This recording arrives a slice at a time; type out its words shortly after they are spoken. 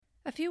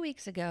A few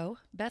weeks ago,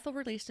 Bethel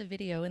released a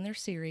video in their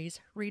series,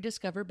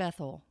 Rediscover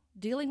Bethel,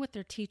 dealing with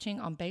their teaching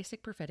on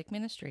basic prophetic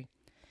ministry.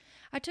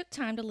 I took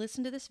time to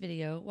listen to this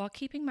video while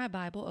keeping my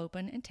Bible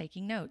open and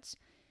taking notes.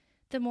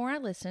 The more I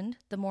listened,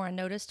 the more I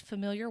noticed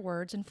familiar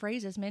words and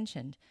phrases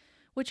mentioned,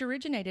 which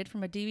originated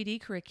from a DVD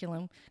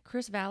curriculum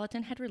Chris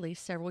Valentin had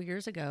released several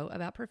years ago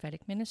about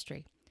prophetic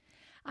ministry.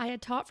 I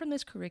had taught from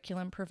this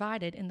curriculum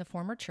provided in the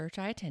former church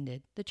I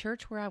attended, the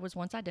church where I was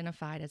once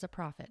identified as a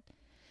prophet.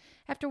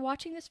 After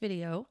watching this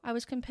video, I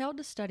was compelled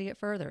to study it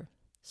further,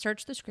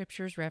 search the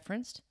scriptures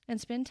referenced, and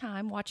spend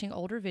time watching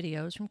older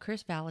videos from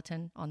Chris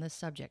Valentin on this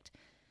subject.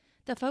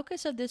 The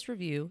focus of this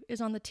review is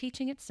on the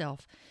teaching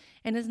itself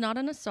and is not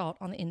an assault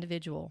on the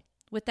individual.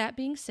 With that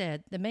being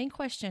said, the main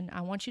question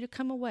I want you to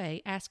come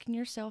away asking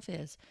yourself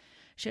is,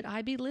 should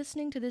I be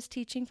listening to this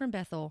teaching from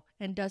Bethel,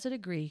 and does it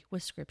agree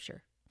with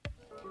Scripture?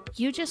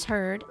 You just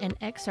heard an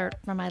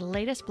excerpt from my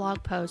latest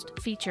blog post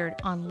featured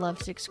on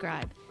Lovesick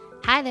Scribe.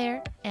 Hi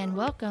there, and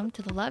welcome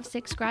to the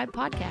Lovesick Scribe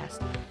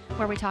podcast,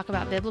 where we talk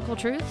about biblical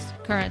truths,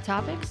 current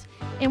topics,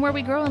 and where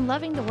we grow in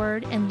loving the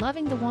Word and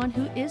loving the one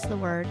who is the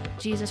Word,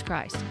 Jesus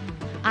Christ.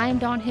 I am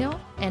Dawn Hill,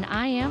 and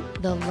I am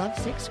the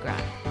Lovesick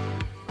Scribe.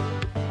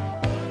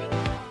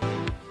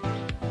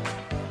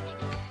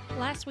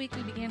 Last week,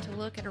 we began to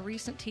look at a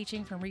recent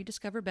teaching from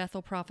Rediscover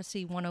Bethel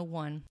Prophecy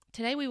 101.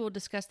 Today, we will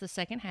discuss the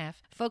second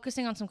half,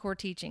 focusing on some core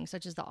teachings,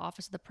 such as the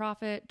office of the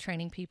prophet,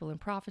 training people in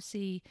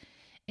prophecy,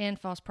 and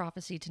false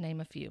prophecy, to name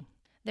a few.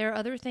 There are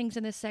other things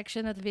in this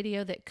section of the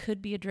video that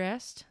could be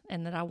addressed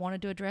and that I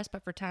wanted to address,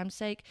 but for time's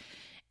sake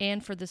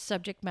and for the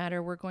subject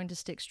matter, we're going to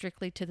stick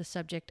strictly to the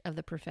subject of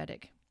the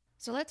prophetic.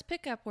 So let's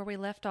pick up where we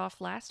left off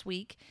last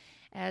week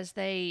as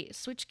they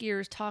switch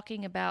gears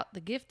talking about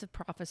the gift of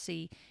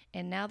prophecy,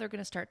 and now they're going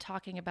to start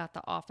talking about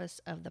the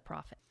office of the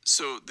prophet.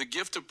 So the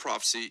gift of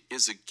prophecy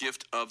is a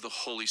gift of the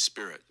Holy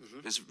Spirit.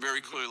 It's very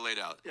clearly laid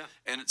out. Yeah.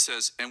 And it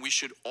says, and we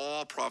should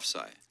all prophesy.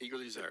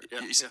 Eagerly desire.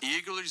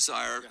 Eagerly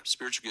desire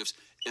spiritual gifts,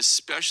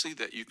 especially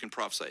that you can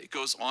prophesy. It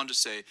goes on to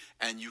say,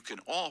 and you can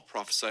all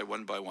prophesy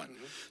one by one.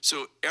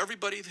 So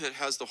everybody that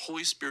has the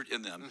Holy Spirit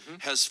in them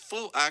has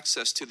full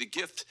access to the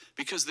gift,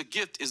 because the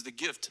gift is the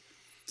gift.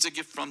 It's a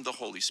gift from the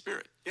Holy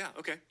Spirit. Yeah,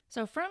 okay.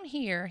 So from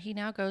here, he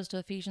now goes to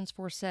Ephesians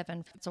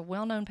 4:7. It's a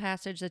well-known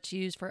passage that's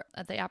used for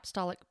the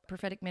apostolic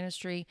prophetic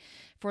ministry,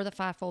 for the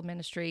fivefold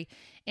ministry.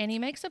 And he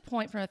makes a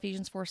point from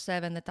Ephesians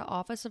 4:7 that the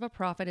office of a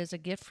prophet is a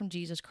gift from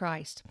Jesus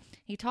Christ.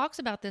 He talks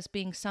about this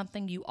being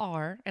something you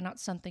are and not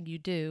something you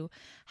do,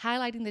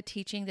 highlighting the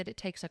teaching that it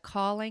takes a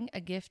calling, a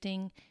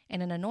gifting,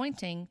 and an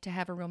anointing to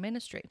have a real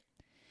ministry.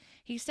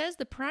 He says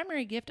the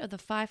primary gift of the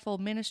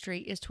fivefold ministry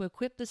is to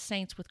equip the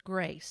saints with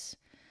grace,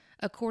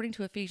 according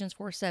to Ephesians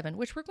 4:7,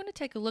 which we're going to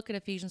take a look at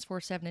Ephesians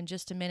 4:7 in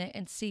just a minute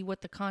and see what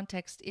the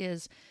context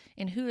is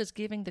and who is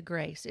giving the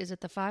grace. Is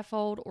it the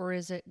fivefold or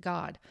is it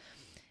God?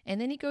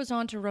 And then he goes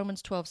on to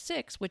Romans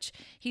 12:6, which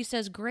he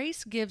says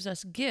grace gives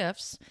us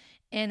gifts,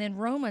 and in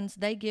Romans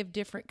they give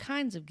different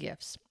kinds of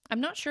gifts.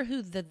 I'm not sure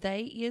who the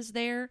they is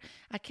there.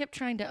 I kept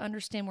trying to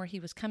understand where he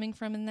was coming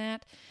from in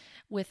that.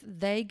 With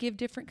they give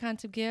different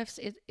kinds of gifts,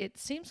 it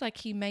seems like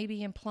he may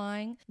be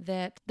implying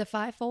that the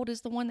fivefold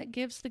is the one that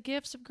gives the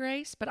gifts of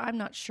grace, but I'm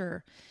not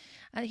sure.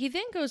 He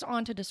then goes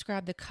on to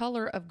describe the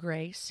color of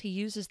grace. He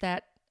uses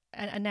that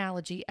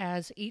analogy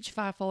as each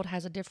fivefold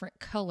has a different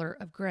color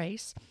of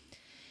grace.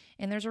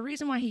 And there's a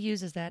reason why he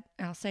uses that.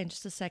 I'll say in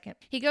just a second.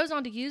 He goes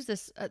on to use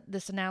this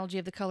analogy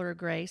of the color of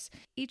grace.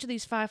 Each of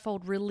these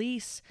fivefold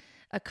release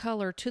a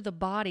color to the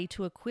body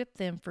to equip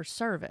them for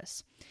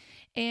service.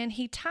 And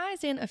he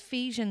ties in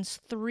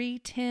Ephesians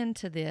 3:10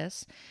 to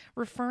this,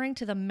 referring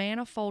to the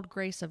manifold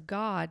grace of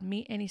God.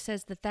 And he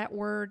says that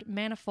word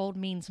manifold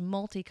means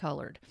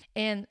multicolored.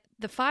 And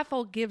the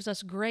fivefold gives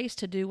us grace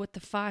to do what the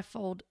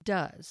fivefold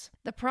does.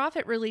 The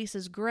prophet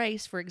releases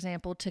grace, for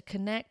example, to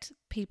connect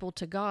people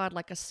to God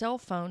like a cell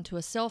phone to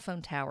a cell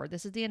phone tower.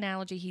 This is the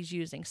analogy he's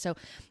using. So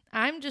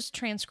I'm just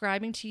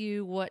transcribing to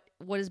you what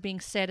is being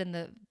said in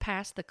the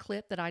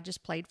clip that I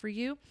just played for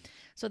you.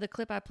 So the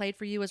clip I played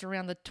for you is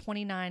around the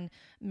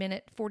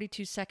 29-minute,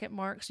 42-second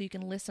mark, so you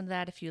can listen to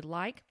that if you'd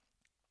like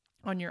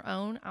on your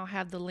own. I'll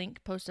have the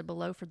link posted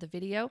below for the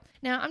video.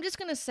 Now, I'm just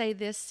going to say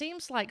this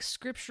seems like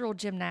scriptural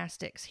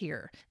gymnastics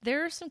here.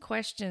 There are some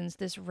questions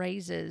this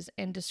raises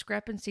and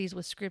discrepancies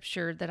with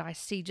Scripture that I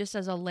see just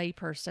as a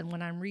layperson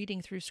when I'm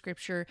reading through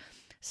Scripture,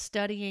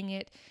 studying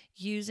it,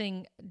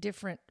 using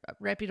different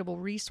reputable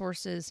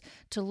resources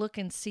to look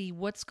and see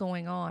what's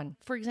going on.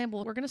 For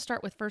example, we're going to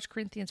start with 1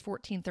 Corinthians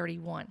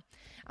 14:31.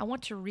 I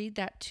want to read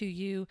that to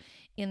you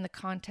in the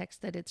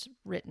context that it's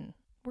written.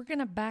 We're going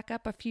to back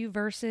up a few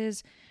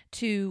verses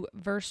to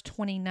verse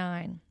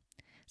 29.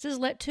 It says,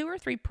 "Let 2 or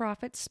 3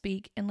 prophets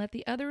speak, and let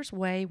the others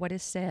weigh what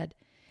is said.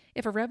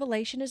 If a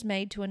revelation is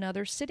made to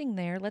another sitting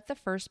there, let the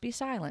first be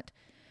silent.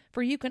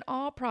 For you can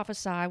all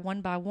prophesy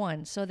one by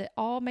one, so that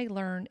all may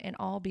learn and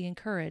all be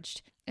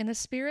encouraged. And the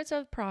spirits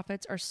of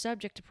prophets are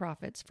subject to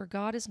prophets, for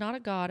God is not a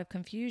God of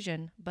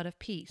confusion, but of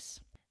peace."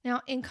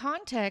 Now, in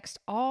context,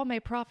 all may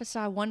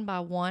prophesy one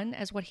by one,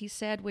 as what he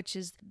said, which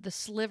is the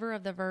sliver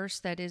of the verse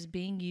that is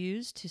being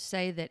used to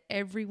say that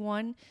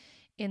everyone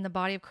in the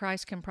body of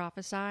Christ can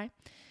prophesy.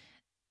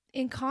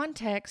 In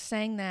context,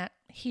 saying that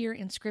here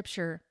in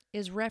Scripture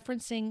is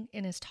referencing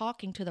and is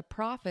talking to the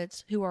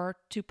prophets who are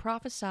to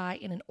prophesy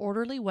in an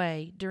orderly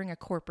way during a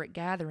corporate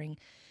gathering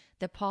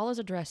that Paul is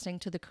addressing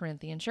to the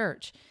Corinthian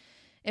church.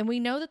 And we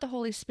know that the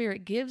Holy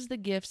Spirit gives the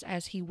gifts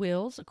as he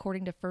wills,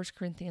 according to 1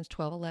 Corinthians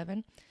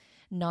 12:11,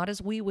 not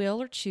as we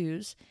will or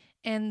choose,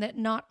 and that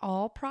not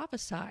all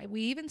prophesy.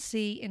 We even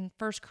see in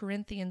 1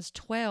 Corinthians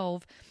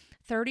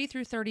 12:30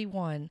 through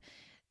 31,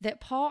 that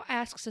Paul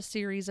asks a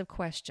series of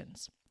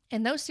questions.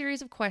 And those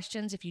series of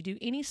questions, if you do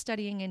any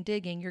studying and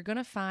digging, you're going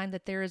to find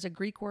that there is a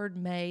Greek word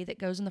may that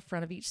goes in the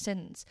front of each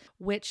sentence,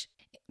 which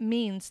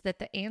means that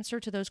the answer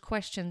to those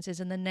questions is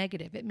in the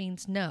negative. It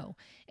means no.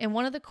 And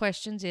one of the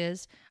questions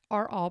is,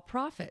 are all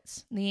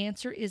prophets? And the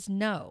answer is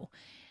no.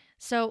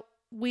 So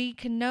we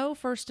can know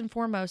first and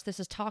foremost, this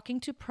is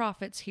talking to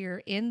prophets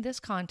here in this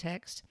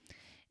context.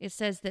 It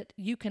says that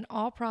you can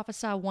all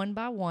prophesy one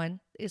by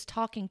one is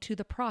talking to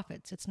the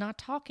prophets. It's not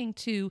talking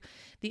to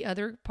the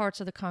other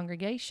parts of the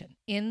congregation.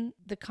 In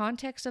the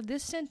context of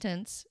this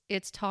sentence,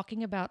 it's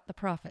talking about the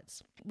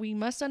prophets. We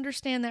must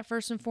understand that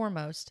first and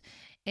foremost,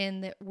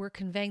 and that we're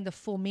conveying the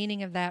full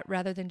meaning of that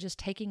rather than just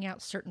taking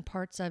out certain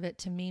parts of it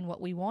to mean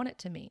what we want it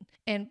to mean.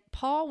 And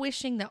Paul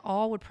wishing that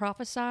all would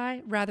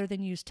prophesy rather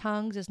than use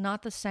tongues is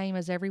not the same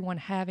as everyone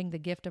having the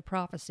gift of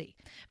prophecy.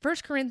 1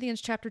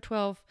 Corinthians chapter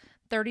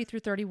 12:30 through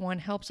 31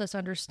 helps us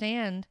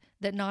understand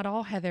that not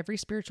all have every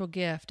spiritual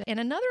gift. And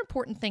another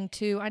important thing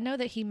too, I know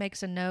that he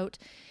makes a note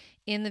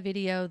in the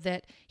video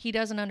that he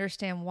doesn't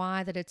understand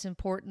why that it's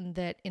important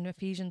that in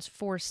Ephesians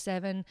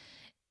 4:7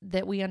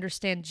 that we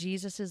understand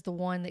Jesus is the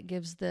one that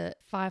gives the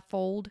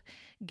fivefold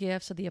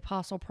gifts of the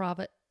apostle,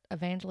 prophet,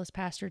 evangelist,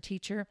 pastor,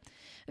 teacher.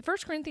 1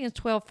 Corinthians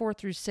 12:4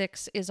 through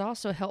 6 is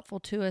also helpful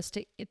to us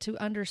to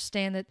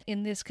understand that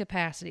in this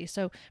capacity.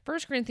 So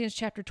 1 Corinthians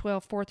chapter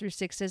 12:4 through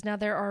 6 says, now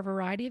there are a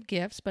variety of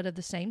gifts, but of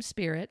the same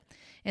Spirit,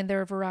 and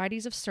there are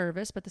varieties of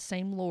service, but the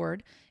same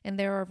Lord, and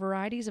there are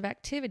varieties of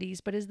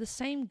activities, but is the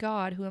same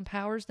God who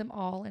empowers them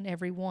all in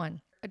every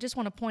one. I just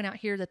want to point out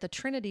here that the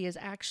Trinity is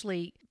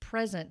actually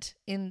present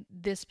in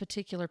this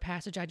particular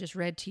passage I just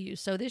read to you.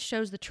 So this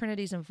shows the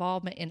Trinity's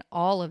involvement in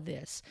all of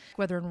this,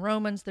 whether in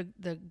Romans,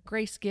 the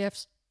grace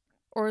gifts,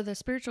 or the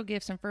spiritual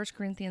gifts in 1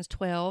 Corinthians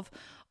 12,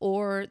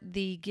 or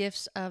the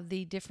gifts of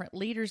the different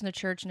leaders in the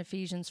church in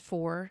Ephesians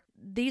 4.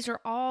 These are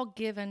all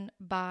given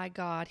by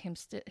God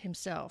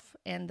himself,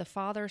 and the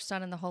Father,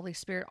 Son, and the Holy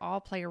Spirit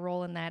all play a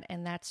role in that,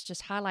 and that's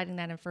just highlighting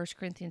that in 1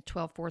 Corinthians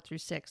 12:4 through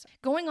 6.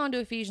 Going on to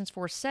Ephesians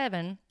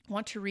 4:7, I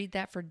want to read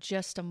that for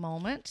just a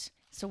moment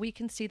so we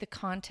can see the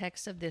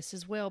context of this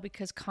as well,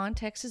 because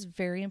context is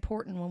very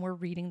important when we're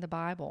reading the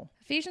Bible.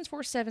 Ephesians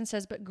 4:7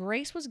 says, but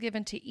grace was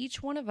given to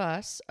each one of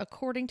us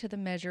according to the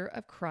measure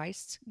of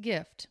Christ's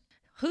gift.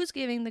 Who's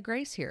giving the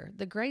grace here?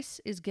 The grace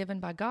is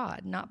given by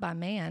God, not by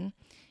man.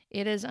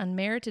 It is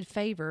unmerited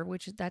favor,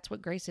 which that's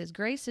what grace is.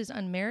 Grace is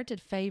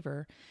unmerited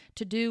favor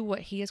to do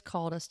what he has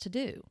called us to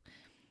do.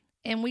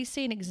 And we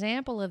see an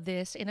example of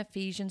this in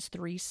Ephesians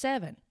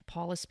 3:7.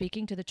 Paul is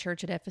speaking to the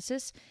church at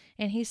Ephesus,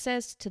 and he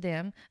says to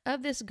them,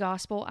 of this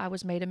gospel I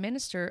was made a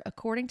minister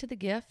according to the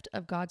gift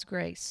of God's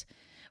grace,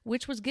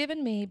 which was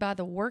given me by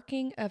the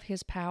working of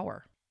his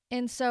power.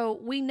 And so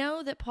we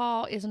know that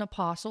Paul is an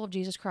apostle of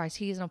Jesus Christ.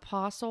 He is an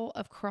apostle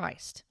of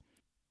Christ.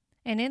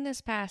 And in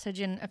this passage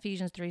in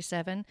Ephesians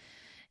 3:7,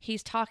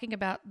 he's talking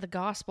about the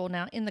gospel.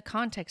 Now, in the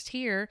context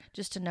here,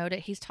 just to note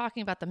it, he's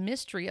talking about the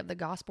mystery of the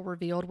gospel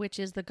revealed, which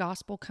is the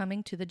gospel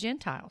coming to the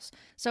Gentiles.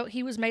 So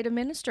he was made a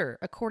minister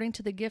according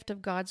to the gift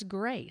of God's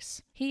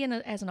grace. He,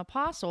 as an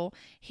apostle,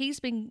 he's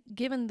been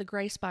given the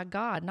grace by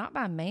God, not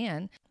by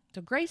man.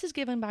 So grace is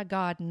given by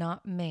God,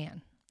 not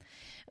man.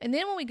 And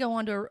then when we go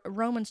on to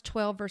Romans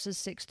 12, verses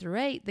 6 through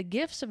 8, the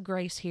gifts of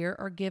grace here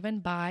are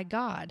given by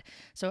God.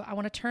 So I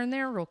want to turn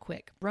there real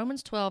quick.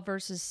 Romans 12,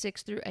 verses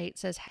 6 through 8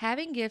 says,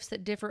 having gifts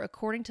that differ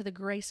according to the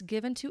grace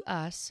given to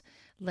us,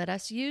 let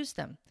us use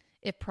them.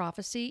 If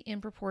prophecy, in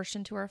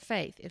proportion to our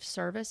faith. If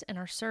service, in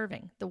our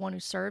serving. The one who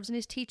serves in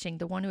his teaching.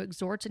 The one who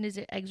exhorts in his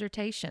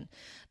exhortation.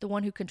 The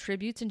one who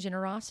contributes in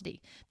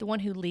generosity. The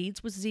one who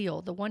leads with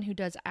zeal. The one who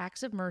does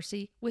acts of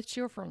mercy with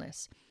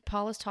cheerfulness.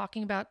 Paul is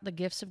talking about the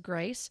gifts of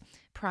grace.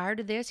 Prior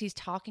to this, he's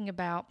talking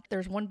about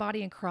there's one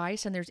body in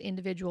Christ and there's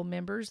individual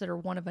members that are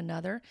one of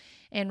another,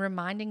 and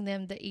reminding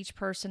them that each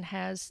person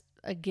has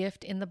a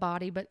gift in the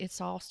body, but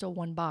it's all still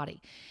one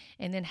body.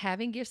 And then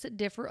having gifts that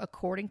differ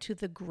according to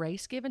the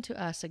grace given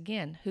to us.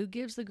 Again, who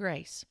gives the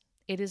grace?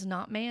 It is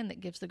not man that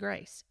gives the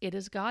grace. It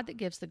is God that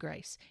gives the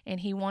grace.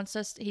 And he wants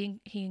us, he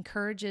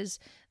encourages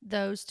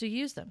those to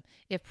use them.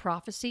 If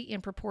prophecy,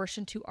 in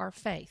proportion to our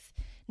faith.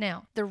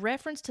 Now, the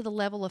reference to the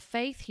level of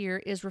faith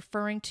here is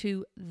referring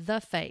to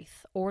the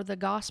faith or the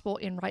gospel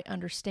in right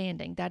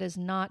understanding. That is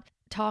not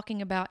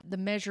talking about the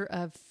measure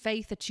of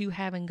faith that you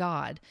have in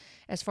God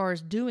as far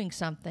as doing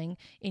something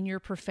in your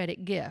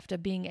prophetic gift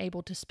of being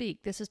able to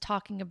speak. This is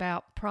talking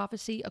about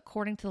prophecy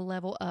according to the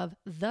level of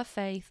the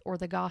faith or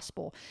the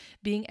gospel,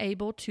 being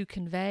able to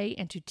convey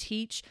and to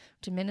teach,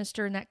 to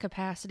minister in that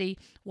capacity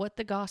what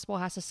the gospel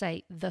has to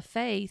say. The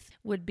faith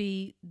would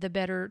be the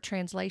better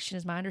translation,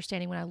 is my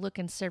understanding when I look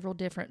in several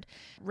different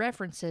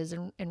references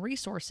and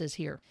resources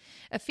here.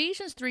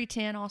 Ephesians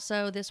 3:10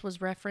 also, this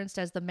was referenced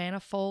as the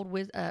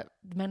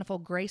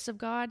manifold grace of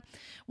God.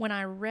 When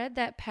I read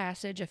that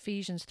passage,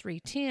 Ephesians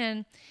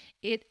 3:10,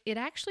 it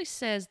actually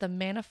says the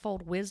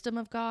manifold wisdom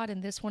of God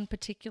in this one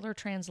particular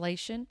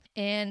translation.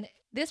 And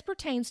this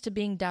pertains to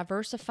being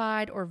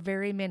diversified or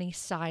very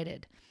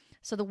many-sided.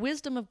 So the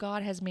wisdom of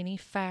God has many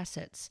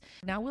facets.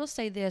 Now, I will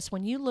say this,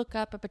 when you look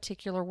up a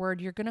particular word,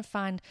 you're going to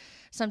find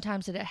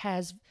sometimes that it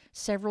has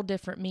several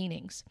different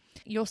meanings.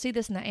 You'll see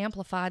this in the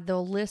Amplified.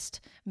 They'll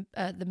list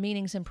the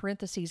meanings in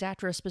parentheses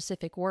after a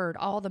specific word,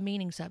 all the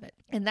meanings of it.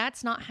 And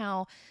that's not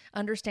how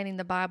understanding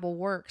the Bible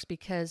works,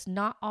 because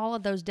not all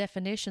of those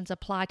definitions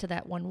apply to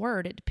that one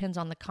word. It depends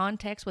on the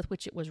context with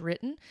which it was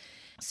written.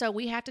 So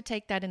we have to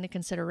take that into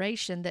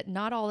consideration, that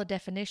not all the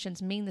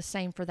definitions mean the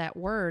same for that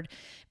word,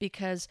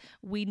 because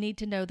we need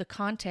to know the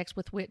context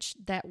with which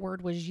that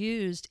word was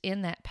used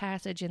in that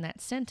passage, in that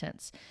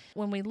sentence.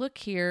 When we look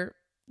here,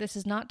 this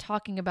is not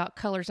talking about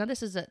colors. Now,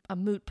 this is a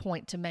moot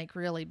point to make,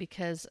 really,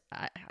 because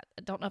I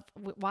don't know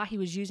why he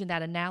was using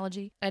that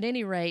analogy. At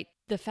any rate,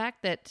 the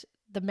fact that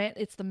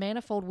it's the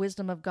manifold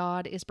wisdom of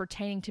God is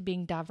pertaining to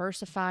being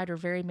diversified or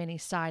very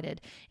many-sided.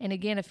 And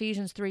again,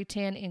 Ephesians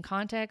 3:10 in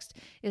context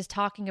is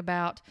talking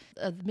about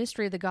the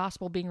mystery of the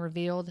gospel being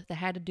revealed that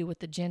had to do with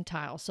the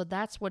Gentiles. So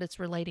that's what it's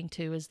relating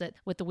to, is that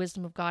with the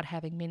wisdom of God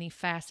having many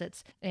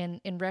facets,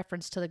 and in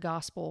reference to the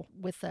gospel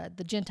with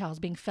the Gentiles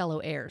being fellow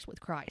heirs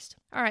with Christ.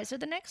 All right, so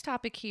the next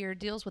topic here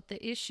deals with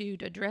the issue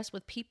to address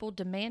with people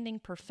demanding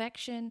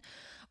perfection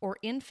or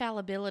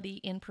infallibility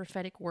in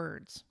prophetic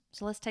words.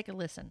 So let's take a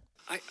listen.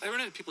 I run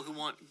into people who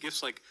want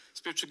gifts, like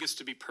spiritual gifts,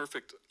 to be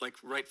perfect, like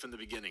right from the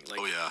beginning. Like,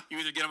 Oh, yeah. You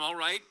either get them all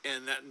right,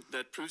 and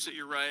that proves that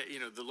you're right,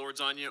 the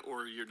Lord's on you,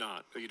 or you're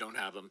not, or you don't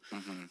have them.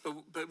 Mm-hmm.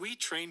 But we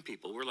train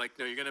people. We're like,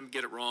 no, you're going to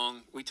get it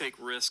wrong. We take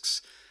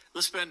risks.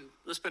 Let's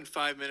spend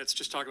 5 minutes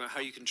just talking about how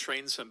you can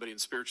train somebody in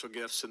spiritual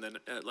gifts, and then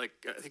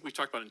I think we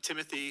talked about in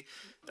Timothy,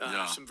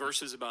 some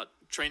verses about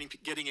training,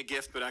 getting a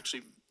gift, but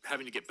actually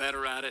having to get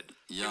better at it.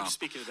 Yeah.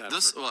 Speaking of that,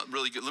 this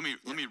really good. Let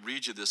me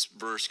read you this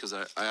verse, because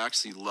I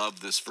actually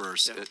love this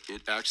verse. Yeah.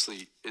 It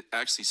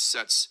actually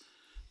sets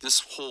this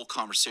whole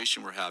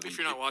conversation we're having. If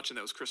you're not watching,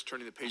 that was Chris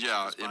turning the page.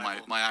 Yeah, of his in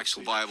Bible. my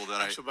actual Bible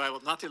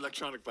Bible, not the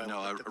electronic Bible. No,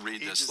 I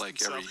read this like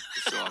themselves.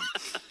 every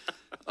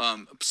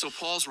so. So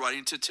Paul's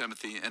writing to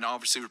Timothy, and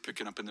obviously we're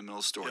picking up in the middle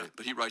of the story,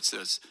 but he writes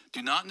this: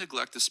 "Do not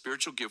neglect the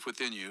spiritual gift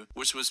within you,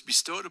 which was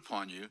bestowed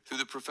upon you through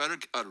the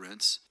prophetic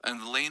utterance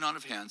and the laying on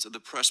of hands of the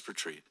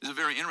presbytery." This is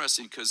very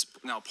interesting, because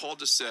now Paul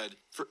just said,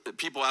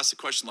 people ask the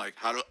question like,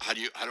 how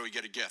do we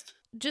get a gift?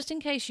 Just in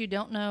case you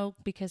don't know,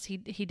 because he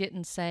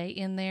didn't say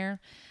in there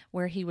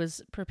where he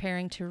was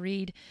preparing to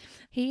read,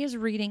 he is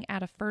reading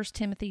out of 1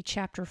 Timothy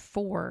chapter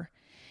 4.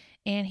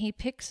 And he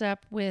picks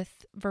up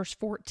with verse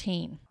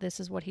 14. This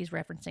is what he's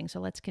referencing. So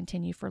let's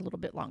continue for a little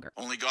bit longer.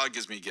 "Only God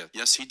gives me a gift."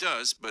 Yes, he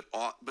does, but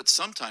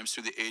sometimes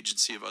through the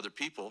agency of other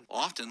people,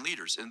 often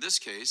leaders. In this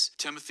case,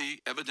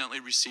 Timothy evidently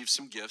received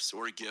some gifts,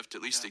 or a gift,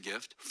 at least a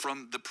gift,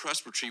 from the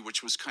presbytery,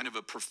 which was kind of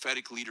a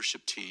prophetic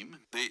leadership team.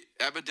 They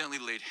evidently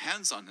laid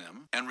hands on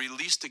him and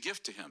released a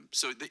gift to him.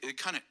 So they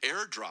kind of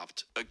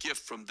airdropped a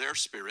gift from their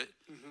spirit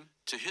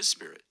to his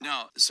spirit.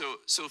 Now, so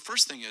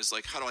first thing is,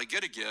 like, how do I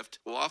get a gift?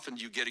 Well, often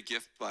you get a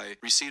gift by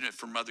receiving it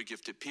from other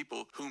gifted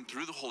people, whom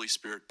through the Holy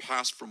Spirit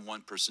pass from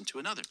one person to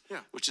another.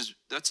 Yeah.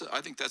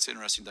 I think that's an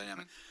interesting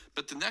dynamic.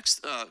 But the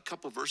next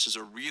couple verses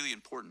are really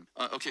important.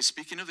 Okay,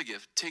 speaking of the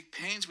gift, "Take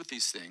pains with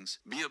these things,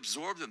 be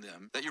absorbed in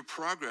them, that your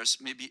progress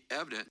may be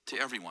evident to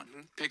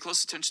everyone." Pay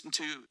close attention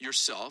to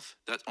yourself.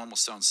 That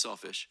almost sounds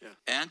selfish. Yeah.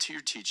 "And to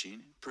your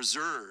teaching,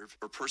 preserve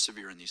or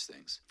persevere in these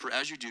things. For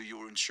as you do, you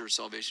will ensure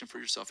salvation for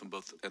yourself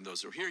and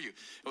those who hear you."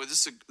 Well,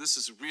 this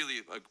is really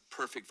a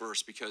perfect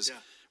verse, because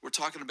we're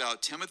talking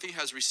about Timothy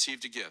has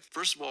received a gift.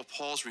 First of all,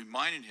 Paul's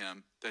reminding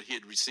him that he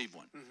had received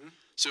one.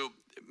 So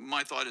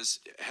my thought is,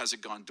 has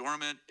it gone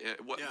dormant?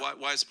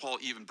 Why is Paul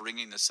even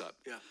bringing this up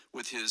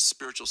with his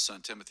spiritual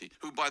son, Timothy,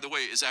 who, by the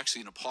way, is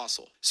actually an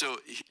apostle?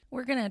 So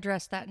we're going to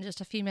address that in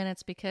just a few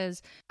minutes,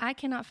 because I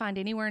cannot find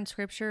anywhere in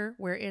Scripture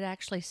where it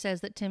actually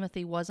says that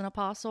Timothy was an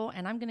apostle,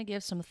 and I'm going to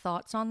give some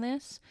thoughts on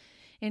this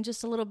and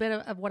just a little bit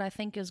of what I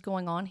think is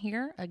going on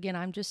here. Again,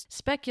 I'm just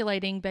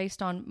speculating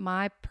based on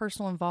my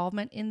personal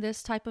involvement in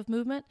this type of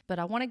movement, but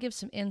I want to give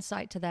some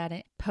insight to that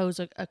and pose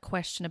a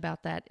question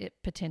about that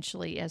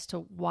potentially as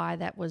to why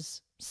that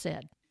was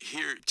said.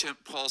 here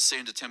Paul's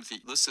saying to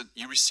Timothy, listen,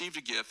 you received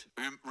a gift.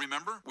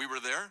 Remember, we were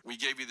there. We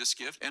gave you this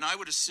gift. And I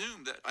would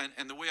assume that,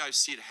 and the way I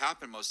see it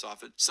happen most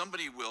often,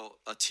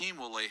 a team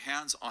will lay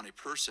hands on a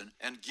person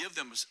and give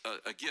them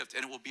a gift,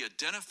 and it will be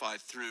identified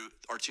through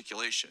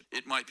articulation.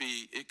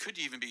 It could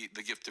even be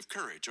the gift of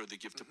courage or the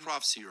gift of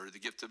prophecy or the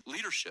gift of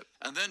leadership.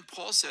 And then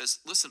Paul says,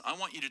 listen, I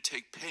want you to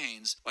take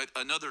pains.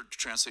 Another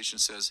translation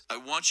says, I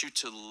want you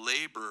to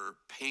labor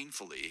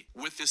painfully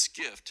with this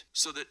gift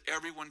so that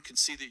everyone can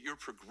see that you're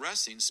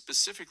progressing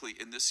specifically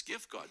in this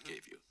gift God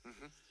gave you.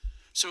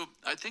 So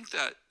I think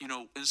that,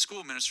 in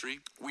school ministry,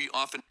 we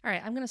often... All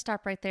right, I'm going to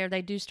stop right there.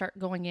 They do start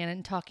going in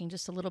and talking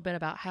just a little bit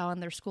about how in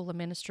their school of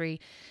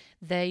ministry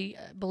they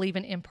believe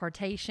in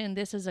impartation.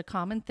 This is a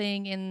common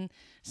thing in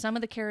some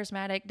of the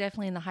charismatic,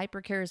 definitely in the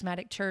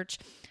hyper-charismatic church,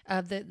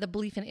 of the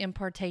belief in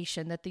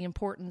impartation, that the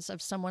importance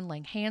of someone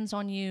laying hands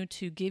on you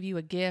to give you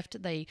a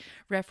gift. They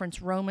reference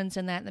Romans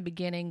in that in the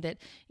beginning, that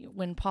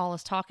when Paul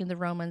is talking to the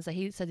Romans, that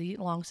he said he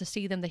longs to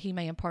see them, that he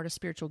may impart a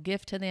spiritual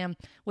gift to them,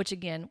 which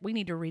again, we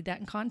need to read that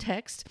in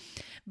context.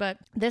 But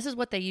this is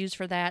what they use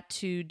for that,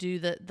 to do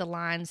the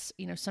lines,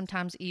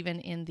 sometimes even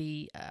in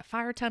the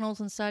fire tunnels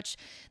and such.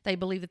 They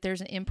believe that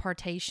there's an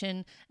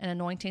impartation, an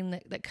anointing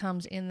that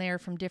comes in there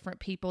from different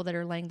people that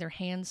are laying their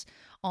hands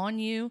on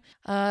you.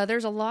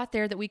 There's a lot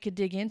there that we could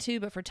dig into,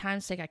 but for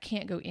time's sake, I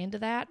can't go into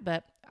that.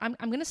 But I'm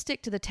going to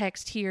stick to the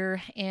text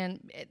here,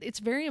 and it's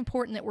very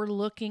important that we're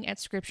looking at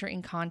Scripture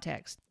in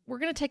context. We're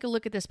going to take a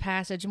look at this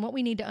passage, and what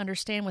we need to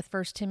understand with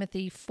 1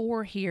 Timothy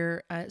 4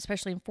 here,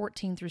 especially in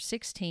 14 through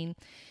 16,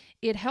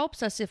 it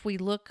helps us if we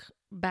look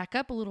back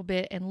up a little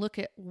bit and look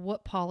at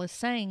what Paul is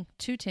saying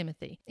to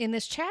Timothy. In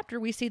this chapter,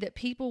 we see that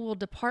people will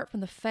depart from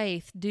the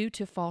faith due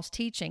to false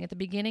teaching. At the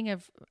beginning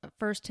of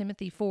 1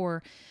 Timothy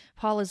 4,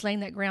 Paul is laying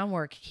that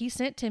groundwork. He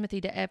sent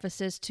Timothy to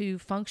Ephesus to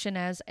function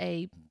as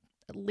a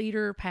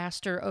leader,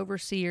 pastor,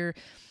 overseer,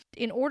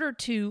 in order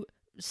to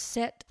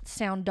set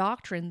sound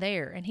doctrine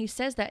there. And he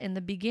says that in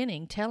the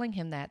beginning, telling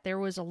him that there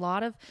was a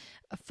lot of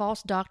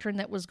false doctrine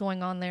that was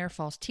going on there,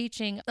 false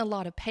teaching, a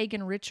lot of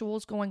pagan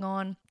rituals going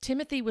on.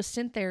 Timothy was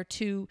sent there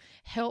to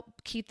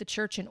help keep the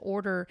church in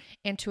order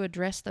and to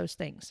address those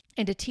things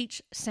and to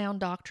teach sound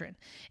doctrine.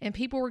 And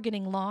people were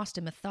getting lost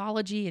in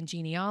mythology and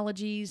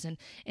genealogies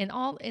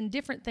and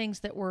different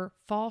things that were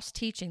false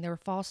teaching. They were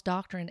false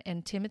doctrine.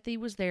 And Timothy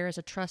was there as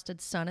a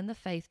trusted son in the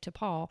faith to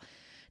Paul,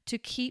 to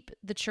keep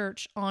the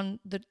church on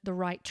the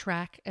right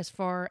track as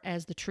far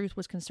as the truth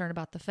was concerned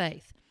about the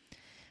faith.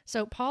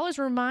 So Paul is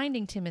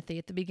reminding Timothy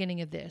at the beginning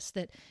of this,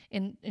 that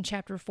in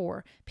chapter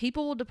 4,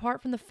 people will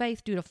depart from the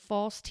faith due to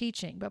false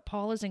teaching, but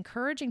Paul is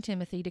encouraging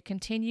Timothy to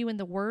continue in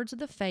the words of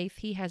the faith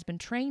he has been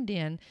trained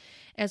in,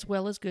 as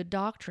well as good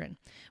doctrine.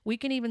 We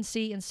can even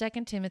see in 2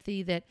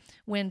 Timothy that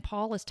when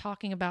Paul is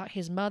talking about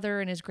his mother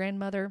and his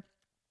grandmother,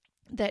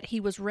 that he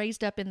was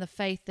raised up in the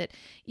faith, that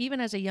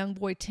even as a young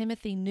boy,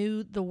 Timothy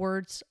knew the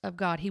words of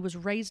God. He was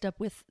raised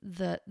up with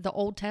the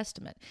Old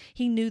Testament.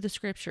 He knew the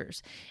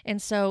Scriptures. And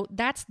so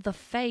that's the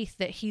faith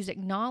that he's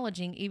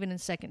acknowledging even in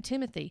 2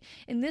 Timothy.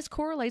 And this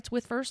correlates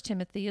with 1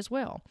 Timothy as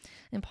well.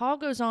 And Paul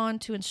goes on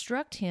to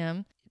instruct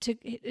him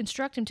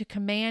to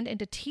command and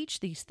to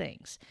teach these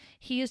things.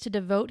 He is to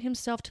devote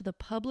himself to the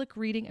public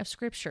reading of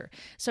Scripture.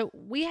 So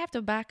we have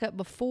to back up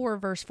before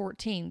verse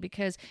 14,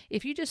 because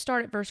if you just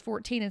start at verse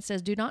 14 and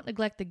says, do not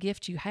neglect the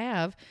gift you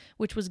have,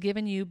 which was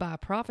given you by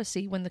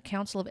prophecy when the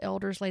council of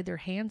elders laid their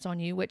hands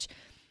on you, which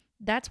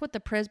that's what the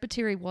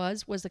presbytery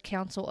was the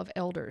council of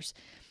elders.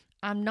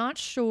 I'm not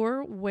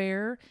sure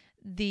where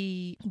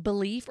the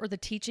belief or the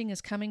teaching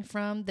is coming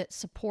from that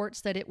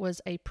supports that it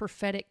was a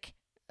prophetic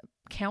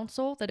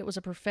council, that it was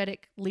a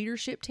prophetic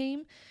leadership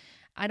team.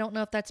 I don't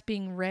know if that's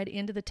being read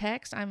into the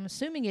text. I'm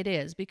assuming it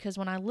is, because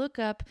when I look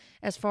up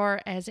as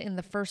far as in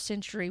the first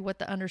century what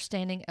the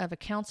understanding of a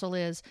council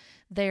is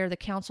there, the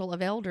council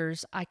of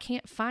elders, I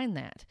can't find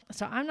that.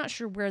 So I'm not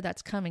sure where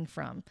that's coming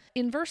from.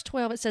 In verse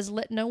 12, it says,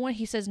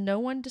 no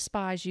one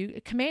despise you.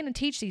 Command and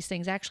teach these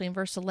things, actually, in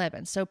verse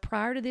 11. So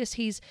prior to this,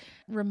 he's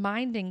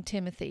reminding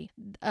Timothy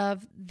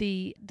of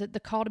the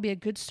call to be a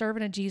good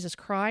servant of Jesus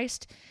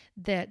Christ,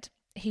 that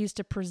he's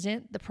to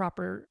present the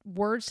proper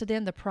words to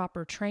them, the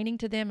proper training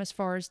to them as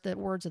far as the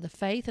words of the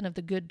faith and of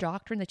the good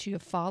doctrine that you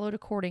have followed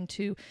according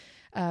to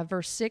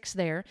verse 6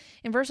 there.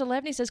 In verse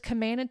 11, he says,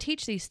 command and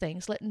teach these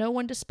things. Let no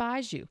one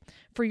despise you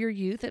for your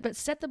youth, but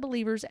set the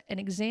believers an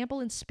example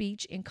in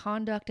speech, in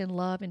conduct, in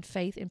love, in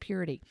faith, in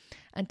purity.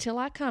 Until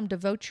I come,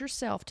 devote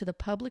yourself to the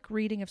public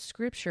reading of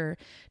Scripture,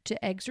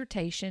 to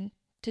exhortation,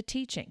 to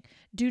teaching.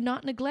 Do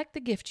not neglect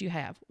the gift you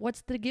have.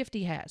 What's the gift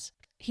he has?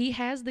 He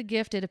has the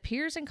gift, it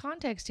appears in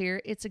context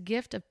here, it's a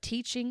gift of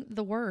teaching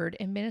the word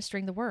and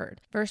ministering the word.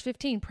 Verse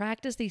 15,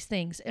 practice these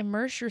things,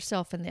 immerse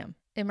yourself in them.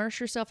 Immerse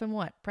yourself in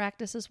what?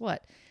 Practice is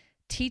what?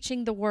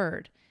 Teaching the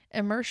word.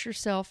 Immerse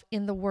yourself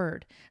in the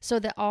word so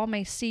that all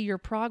may see your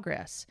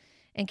progress.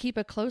 And keep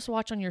a close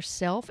watch on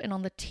yourself and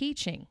on the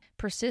teaching.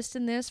 Persist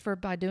in this, for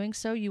by doing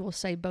so, you will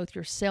save both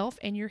yourself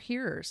and your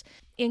hearers.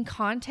 In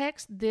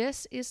context,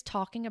 this is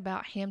talking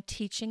about him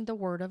teaching the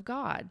word of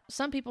God.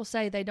 Some people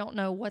say they don't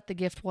know what the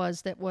gift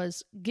was that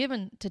was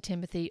given to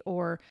Timothy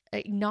or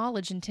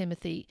acknowledged in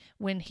Timothy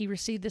when he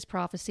received this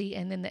prophecy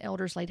and then the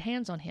elders laid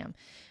hands on him.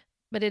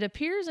 But it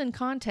appears in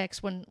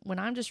context when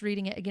I'm just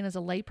reading it again as a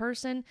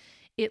layperson,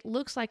 it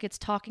looks like it's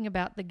talking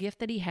about the gift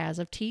that he has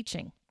of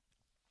teaching.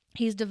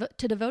 He's to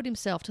devote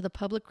himself to the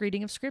public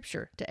reading of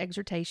Scripture, to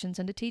exhortations,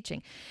 and to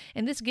teaching.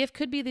 And this gift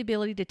could be the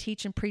ability to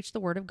teach and preach the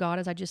Word of God,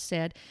 as I just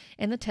said,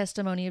 and the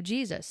testimony of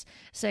Jesus.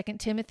 2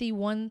 Timothy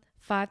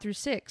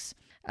 1:5-6.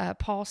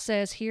 Paul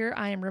says here,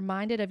 I am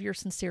reminded of your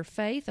sincere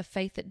faith, a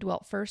faith that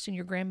dwelt first in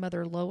your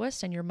grandmother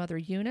Lois and your mother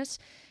Eunice,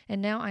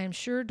 and now I am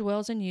sure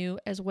dwells in you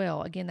as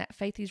well. Again, that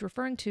faith he's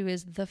referring to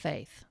is the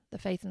faith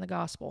in the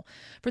gospel.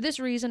 For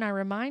this reason, I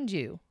remind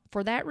you,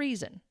 for that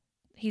reason,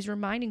 he's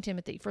reminding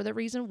Timothy, for the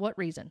reason, what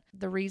reason?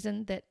 The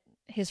reason that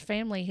his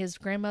family, his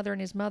grandmother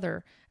and his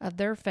mother, of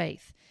their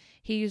faith.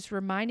 He's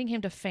reminding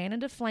him to fan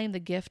into flame the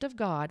gift of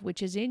God,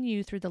 which is in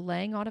you through the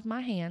laying on of my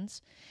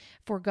hands.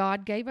 For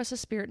God gave us a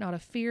spirit not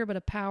of fear, but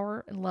of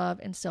power and love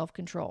and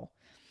self-control.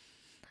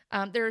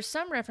 There are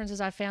some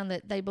references I found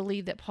that they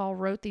believe that Paul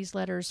wrote these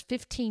letters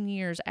 15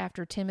 years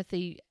after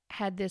Timothy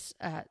had this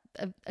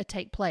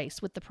take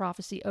place, with the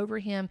prophecy over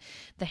him,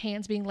 the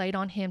hands being laid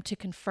on him to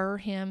confer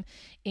him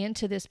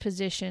into this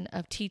position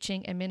of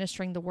teaching and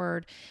ministering the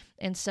word.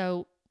 And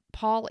so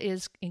Paul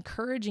is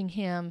encouraging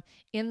him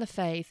in the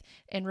faith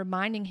and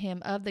reminding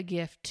him of the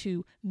gift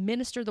to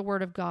minister the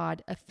word of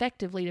God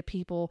effectively to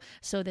people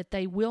so that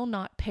they will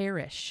not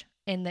perish,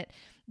 and that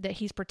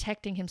he's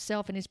protecting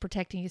himself and he's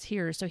protecting his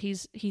hearers. So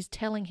he's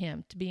telling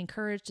him to be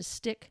encouraged to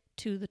stick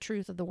to the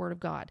truth of the word of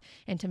God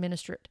and to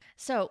minister it.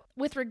 So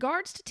with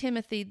regards to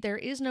Timothy, there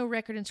is no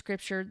record in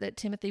Scripture that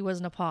Timothy was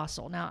an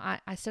apostle. Now,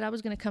 I said I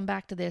was going to come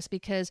back to this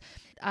because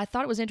I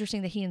thought it was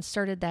interesting that he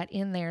inserted that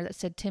in there that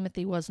said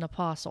Timothy was an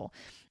apostle.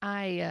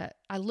 I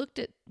looked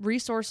at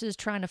resources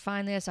trying to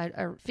find this. I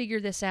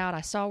figured this out.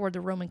 I saw where the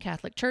Roman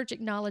Catholic Church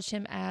acknowledged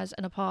him as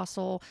an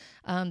apostle.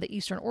 The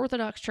Eastern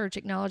Orthodox Church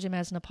acknowledged him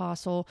as an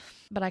apostle,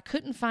 but I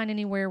couldn't find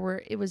anywhere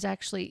where it was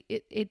actually,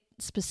 it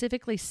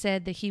specifically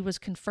said that he was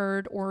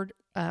conferred or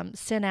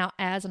sent out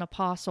as an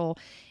apostle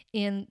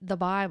in the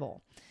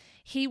Bible.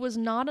 He was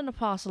not an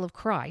apostle of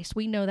Christ.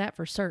 We know that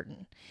for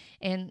certain.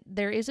 And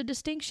there is a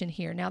distinction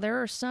here. Now,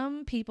 there are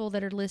some people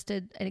that are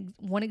listed, and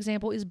one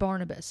example is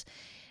Barnabas,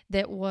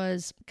 that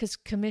was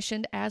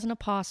commissioned as an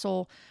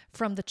apostle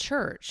from the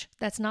church.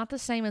 That's not the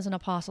same as an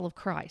apostle of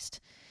Christ.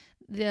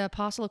 The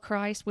apostle of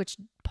Christ, which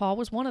Paul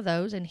was one of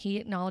those, and he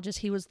acknowledges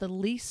he was the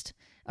least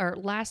or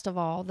last of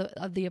all,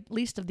 the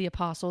least of the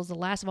apostles, the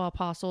last of all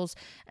apostles,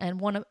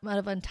 and one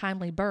of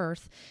untimely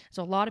birth.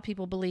 So a lot of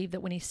people believe that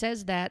when he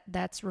says that,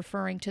 that's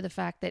referring to the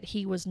fact that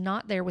he was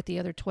not there with the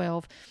other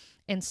 12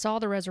 and saw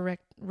the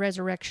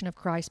resurrection of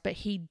Christ, but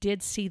he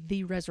did see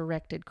the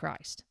resurrected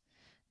Christ.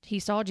 He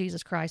saw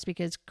Jesus Christ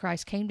because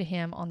Christ came to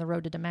him on the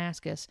road to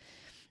Damascus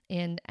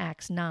in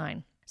Acts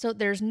 9. So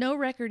there's no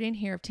record in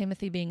here of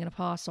Timothy being an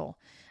apostle.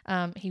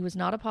 He was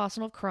not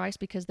apostle of Christ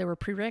because there were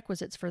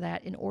prerequisites for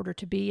that in order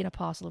to be an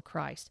apostle of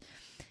Christ.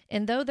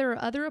 And though there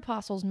are other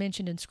apostles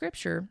mentioned in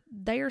Scripture,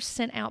 they are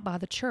sent out by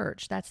the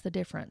church. That's the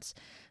difference.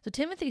 So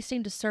Timothy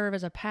seemed to serve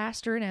as a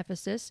pastor in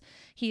Ephesus.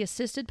 He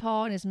assisted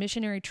Paul in his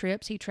missionary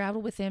trips. He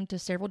traveled with him to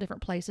several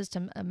different places,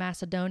 to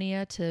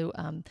Macedonia, to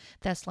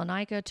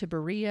Thessalonica, to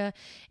Berea,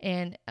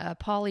 and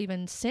Paul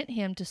even sent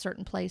him to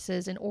certain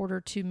places in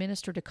order to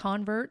minister to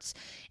converts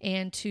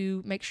and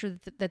to make sure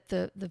that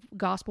the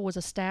gospel was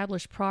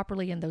established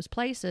properly in those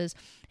places.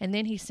 And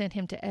then he sent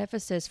him to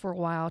Ephesus for a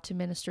while to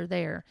minister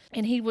there.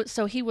 And he was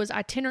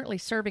itinerantly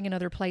serving in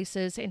other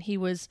places, and he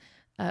was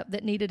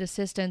that needed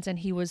assistance, and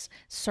he was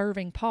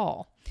serving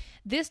Paul.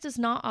 This does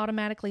not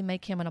automatically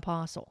make him an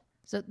apostle.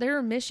 So there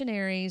are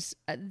missionaries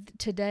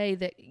today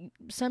that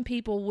some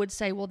people would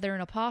say, well, they're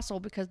an apostle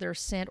because they're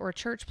sent, or a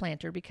church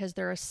planter because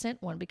they're a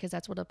sent one, because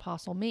that's what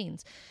apostle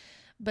means.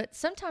 But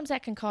sometimes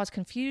that can cause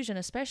confusion,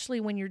 especially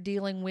when you're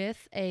dealing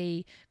with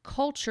a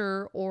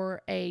culture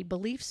or a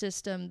belief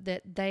system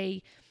that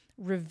they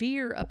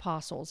revere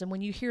apostles. And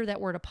when you hear that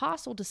word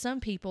apostle, to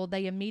some people,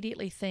 they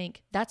immediately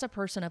think that's a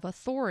person of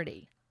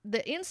authority.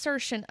 The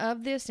insertion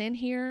of this in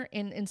here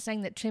in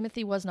saying that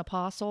Timothy was an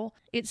apostle,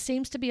 it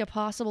seems to be a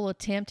possible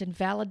attempt in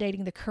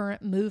validating the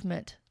current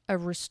movement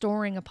of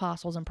restoring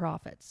apostles and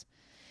prophets,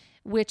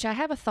 which I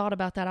have a thought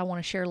about that I want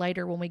to share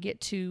later when we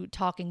get to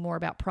talking more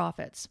about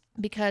prophets,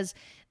 because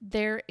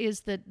there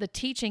is the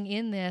teaching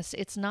in this.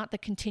 It's not the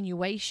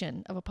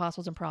continuation of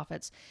apostles and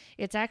prophets.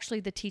 It's actually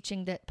the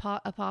teaching that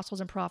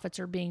apostles and prophets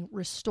are being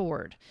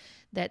restored,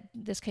 that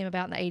this came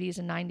about in the 80s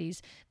and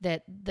 90s,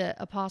 that the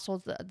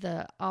apostles,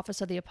 the office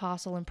of the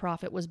apostle and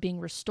prophet was being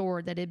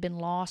restored, that it had been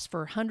lost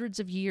for hundreds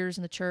of years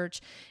in the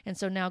church, and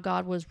so now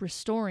God was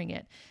restoring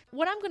it.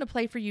 What I'm going to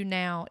play for you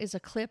now is a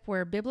clip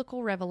where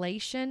biblical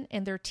revelation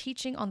and their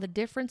teaching on the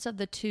difference of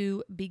the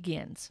two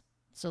begins.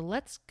 So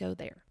let's go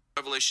there.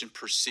 Revelation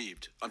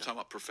perceived. I'm talking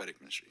about prophetic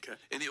ministry. Okay.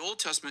 In the Old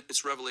Testament,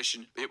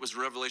 it was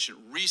revelation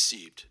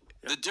received.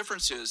 The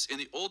difference is, in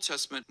the Old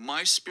Testament,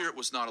 my spirit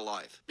was not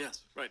alive.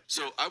 Yes, right.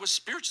 So I was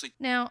spiritually.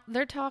 Now,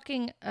 they're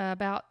talking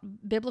about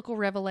biblical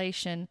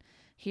revelation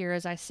here,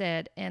 as I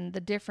said, and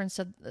the difference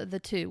of the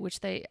two, which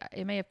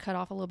it may have cut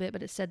off a little bit,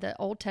 but it said the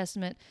Old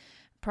Testament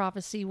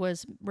prophecy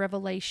was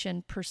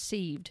revelation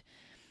perceived,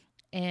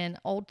 and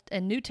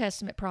New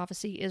Testament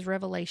prophecy is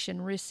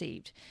revelation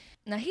received.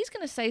 Now, he's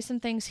going to say some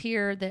things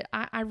here that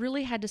I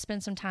really had to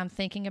spend some time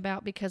thinking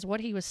about, because what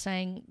he was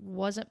saying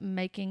wasn't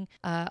making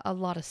a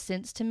lot of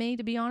sense to me,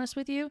 to be honest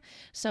with you.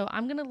 So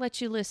I'm going to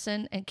let you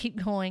listen and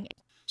keep going.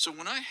 So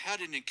when I had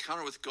an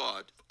encounter with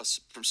God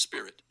from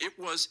spirit, it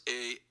was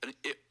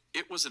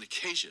an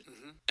occasion.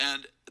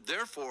 And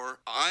therefore,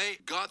 I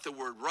got the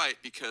word right,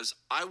 because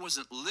I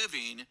wasn't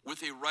living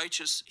with a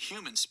righteous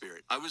human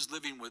spirit. I was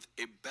living with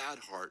a bad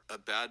heart, a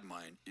bad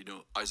mind.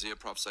 Isaiah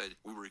prophesied,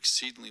 we were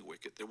exceedingly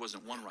wicked. There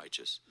wasn't one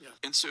righteous. Yeah.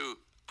 And so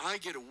I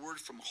get a word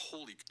from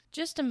holy.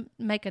 Just to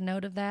make a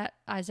note of that,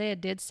 Isaiah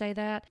did say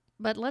that.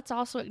 But let's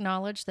also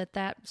acknowledge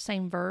that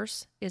same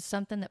verse is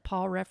something that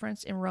Paul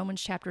referenced in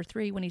Romans chapter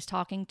 3 when he's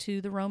talking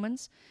to the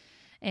Romans.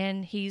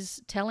 And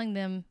he's telling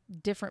them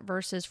different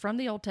verses from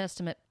the Old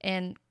Testament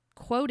and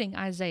quoting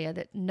Isaiah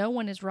that no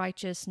one is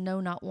righteous, no,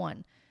 not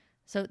one.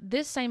 So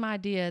this same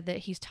idea that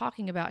he's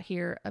talking about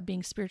here of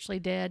being spiritually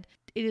dead,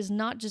 it is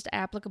not just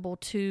applicable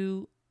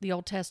to the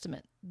Old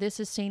Testament. This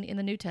is seen in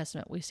the New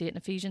Testament. We see it in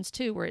Ephesians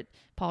 2 where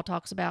Paul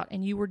talks about,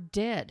 and you were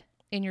dead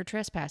in your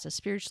trespasses,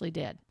 spiritually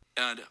dead.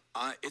 And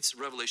it's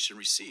revelation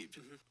received.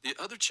 The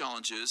other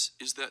challenge is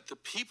that the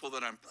people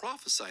that I'm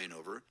prophesying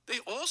over, they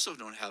also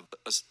don't have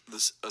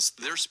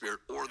their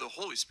spirit or the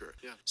Holy Spirit.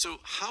 Yeah. So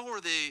how are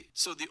they?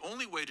 So the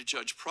only way to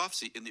judge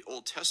prophecy in the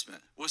Old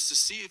Testament was to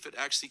see if it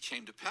actually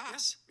came to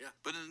pass. Yeah.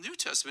 But in the New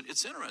Testament,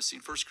 it's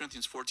interesting. 1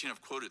 Corinthians 14,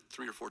 I've quoted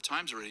 3 or 4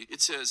 times already.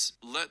 It says,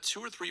 let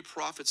 2 or 3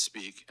 prophets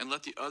speak and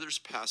let the others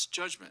pass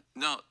judgment.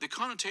 Now, the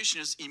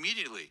connotation is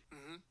immediately.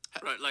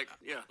 Right,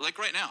 like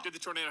right now. Did the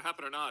tornado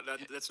happen or not?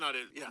 That's not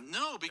it. Yeah.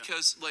 No,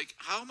 because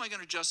how am I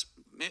going to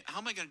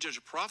judge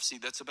a prophecy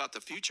that's about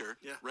the future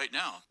right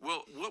now?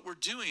 Well, what we're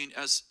doing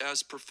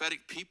as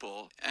prophetic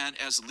people and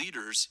as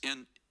leaders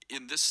in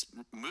this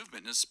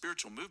movement, in this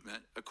spiritual movement,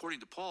 according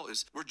to Paul,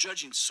 is we're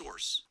judging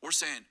source. We're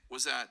saying,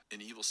 was that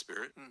an evil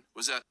spirit?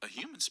 Was that a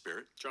human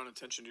spirit? Drawing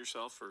attention to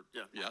yourself, or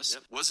Yes.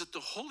 Yep. Was it the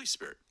Holy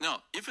Spirit?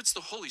 Now, if it's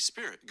the Holy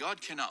Spirit,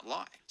 God cannot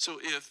lie. So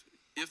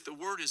if the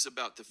word is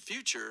about the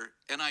future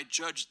and I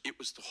judged it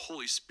was the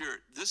Holy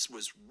Spirit, this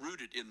was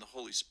rooted in the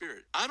Holy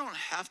Spirit, I don't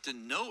have to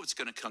know it's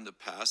going to come to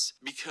pass,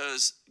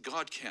 because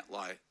God can't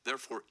lie.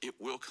 Therefore, it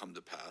will come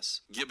to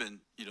pass, given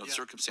the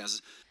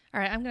circumstances. All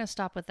right, I'm going to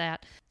stop with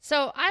that.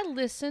 So I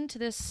listened to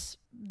this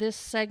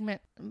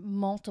segment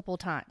multiple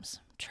times,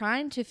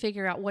 trying to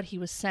figure out what he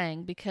was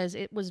saying, because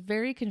it was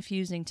very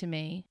confusing to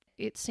me.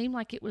 It seemed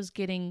like it was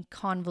getting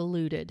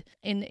convoluted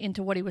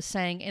into what he was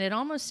saying, and it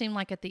almost seemed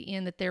like at the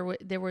end that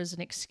there was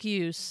an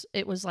excuse.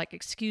 It was like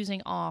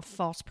excusing off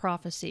false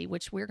prophecy,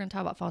 which we're going to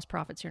talk about false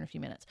prophets here in a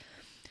few minutes.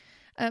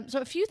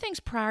 So a few things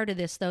prior to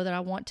this, though, that I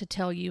want to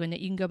tell you and that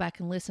you can go back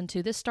and listen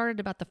to. This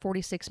started about the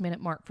 46-minute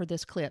mark for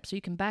this clip, so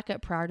you can back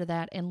up prior to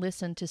that and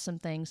listen to some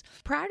things.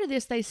 Prior to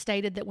this, they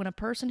stated that when a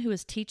person who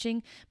is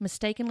teaching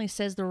mistakenly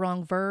says the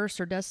wrong verse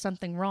or does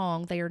something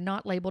wrong, they are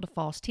not labeled a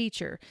false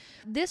teacher.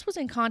 This was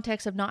in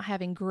context of not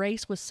having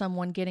grace with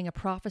someone getting a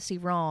prophecy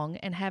wrong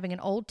and having an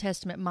Old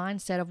Testament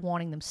mindset of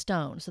wanting them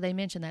stoned. So they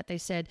mentioned that. They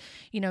said,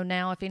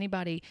 now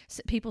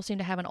people seem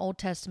to have an Old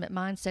Testament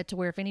mindset to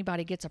where if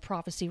anybody gets a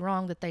prophecy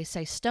wrong, that they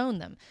say stone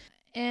them.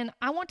 And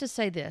I want to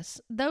say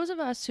this, those of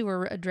us who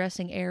are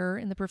addressing error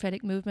in the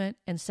prophetic movement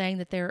and saying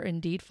that there are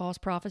indeed false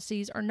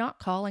prophecies are not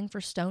calling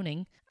for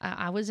stoning.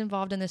 I was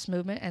involved in this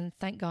movement, and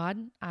thank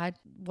God I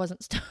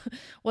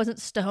wasn't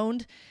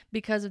stoned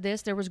because of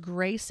this. There was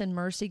grace and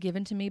mercy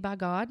given to me by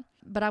God,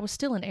 but I was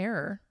still in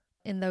error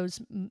in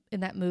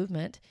that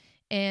movement,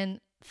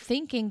 and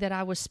thinking that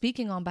I was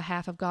speaking on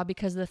behalf of God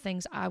because of the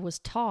things I was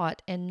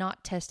taught and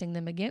not testing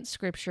them against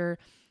Scripture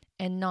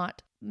and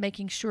not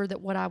making sure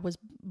that what I was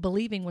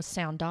believing was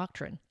sound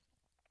doctrine.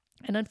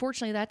 And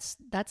unfortunately,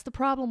 that's the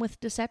problem with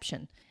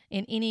deception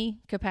in any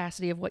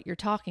capacity of what you're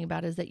talking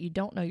about, is that you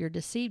don't know you're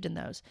deceived in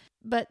those.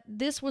 But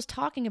this was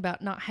talking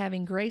about not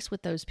having grace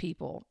with those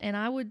people. And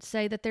I would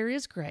say that there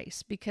is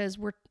grace, because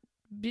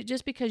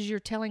just because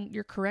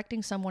you're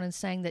correcting someone and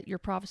saying that your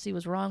prophecy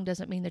was wrong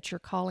doesn't mean that you're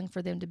calling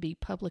for them to be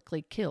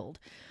publicly killed.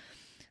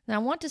 Now,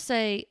 I want to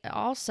say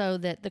also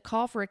that the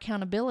call for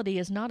accountability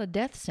is not a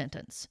death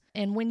sentence.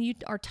 And when you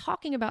are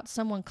talking about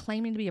someone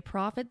claiming to be a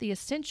prophet, the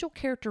essential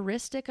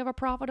characteristic of a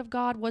prophet of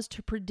God was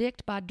to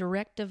predict by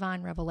direct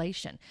divine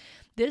revelation.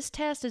 This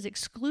test is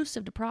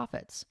exclusive to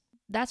prophets.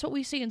 That's what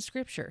we see in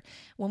Scripture.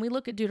 When we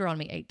look at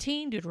Deuteronomy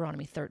 18,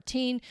 Deuteronomy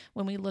 13,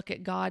 when we look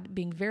at God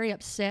being very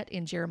upset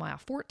in Jeremiah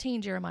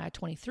 14, Jeremiah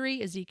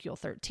 23, Ezekiel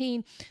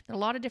 13, there are a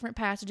lot of different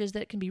passages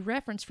that can be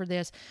referenced for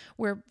this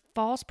where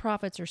false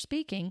prophets are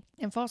speaking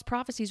and false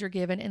prophecies are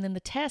given, and then the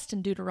test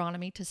in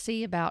Deuteronomy to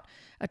see about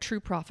a true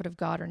prophet of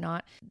God or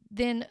not,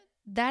 then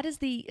that is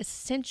the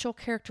essential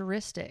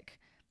characteristic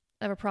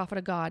of a prophet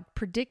of God,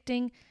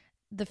 predicting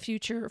the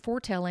future,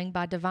 foretelling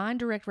by divine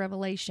direct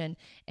revelation.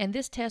 And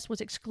this test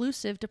was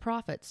exclusive to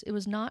prophets. It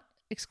was not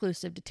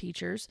exclusive to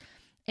teachers.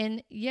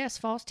 And yes,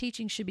 false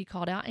teaching should be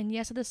called out. And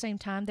yes, at the same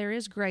time, there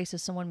is grace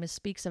if someone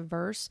misspeaks a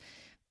verse.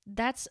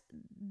 That's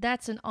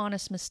an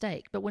honest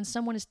mistake. But when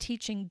someone is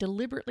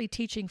deliberately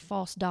teaching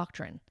false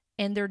doctrine,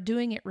 and they're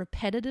doing it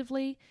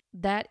repetitively,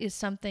 that is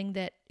something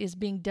that is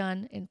being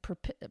done and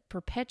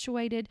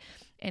perpetuated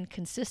and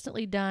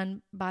consistently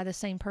done by the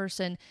same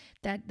person.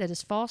 That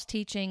is false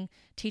teaching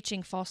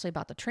falsely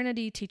about the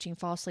Trinity, teaching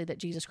falsely that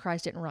Jesus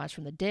Christ didn't rise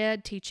from the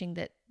dead, teaching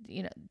that,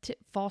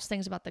 false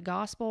things about the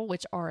gospel,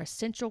 which are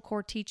essential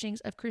core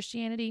teachings of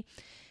Christianity.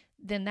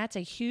 Then that's a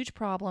huge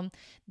problem.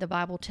 The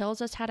Bible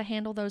tells us how to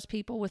handle those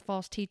people with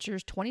false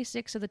teachers.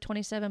 26 of the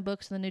 27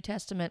 books in the New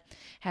Testament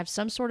have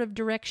some sort of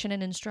direction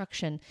and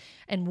instruction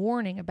and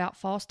warning about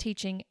false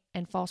teaching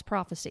and false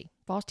prophecy,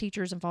 false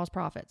teachers and false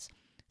prophets.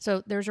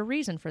 So there's a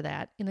reason for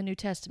that in the New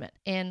Testament.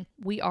 And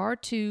we are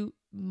to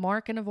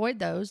mark and avoid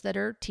those that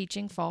are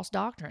teaching false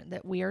doctrine,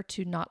 that we are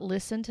to not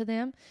listen to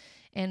them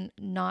and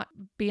not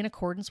be in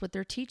accordance with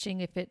their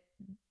teaching if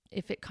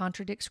it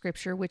contradicts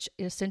Scripture, which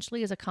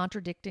essentially is a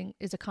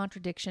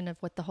contradiction of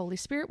what the Holy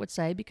Spirit would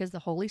say, because the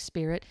Holy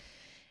Spirit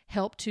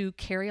helped to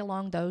carry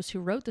along those who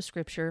wrote the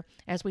Scripture,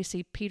 as we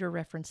see Peter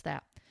reference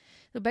that.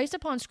 So based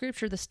upon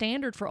Scripture, the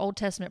standard for Old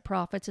Testament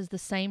prophets is the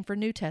same for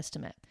New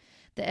Testament.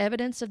 The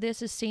evidence of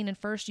this is seen in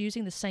first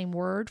using the same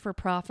word for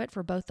prophet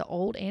for both the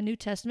Old and New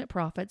Testament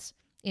prophets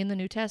in the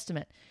New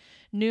Testament.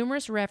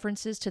 Numerous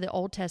references to the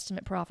Old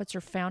Testament prophets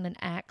are found in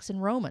Acts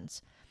and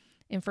Romans.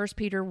 In 1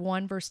 Peter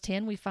 1, verse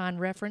 10, we find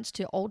reference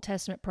to Old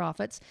Testament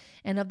prophets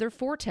and of their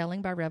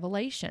foretelling by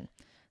revelation.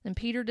 And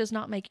Peter does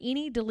not make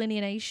any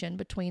delineation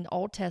between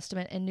Old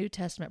Testament and New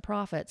Testament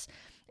prophets,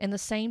 and the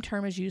same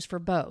term is used for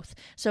both.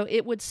 So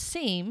it would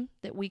seem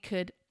that we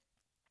could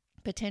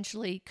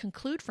potentially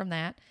conclude from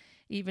that,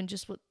 even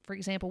just, for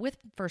example, with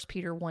 1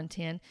 Peter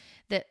 1:10,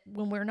 that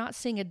when we're not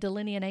seeing a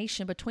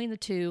delineation between the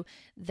two,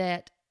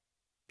 that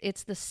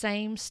it's the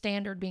same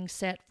standard being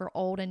set for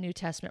Old and New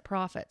Testament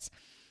prophets.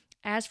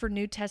 As for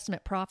New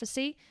Testament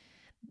prophecy,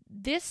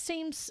 this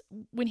seems,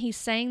 when he's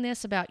saying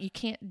this about you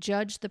can't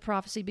judge the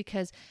prophecy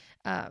because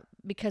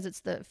it's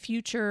the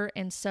future,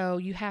 and so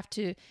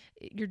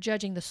you're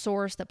judging the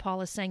source, that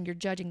Paul is saying you're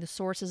judging the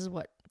source. This is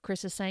what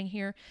Chris is saying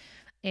here.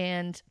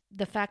 And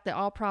the fact that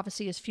all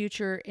prophecy is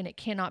future and it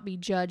cannot be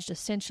judged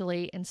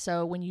essentially. And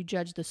so when you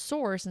judge the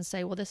source and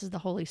say, well, this is the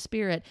Holy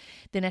Spirit,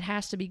 then it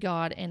has to be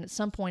God. And at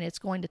some point it's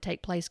going to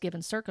take place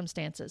given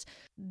circumstances.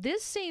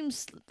 This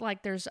seems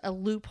like there's a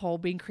loophole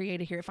being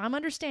created here. If I'm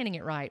understanding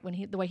it right,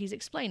 the way he's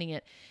explaining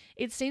it,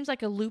 it seems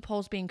like a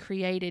loophole's being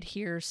created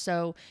here.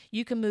 So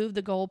you can move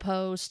the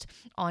goalpost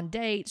on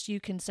dates. You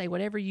can say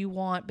whatever you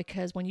want,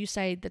 because when you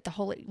say that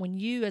when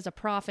you as a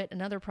prophet,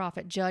 another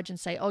prophet, judge and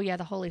say, oh yeah,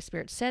 the Holy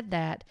Spirit said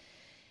that,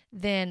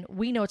 then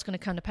we know it's going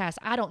to come to pass.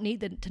 I don't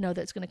need to know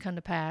that it's going to come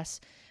to pass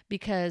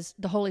because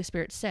the Holy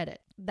Spirit said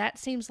it. That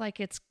seems like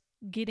it's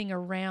getting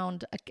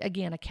around,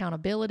 again,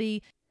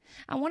 accountability.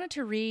 I wanted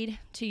to read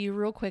to you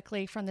real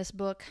quickly from this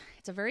book.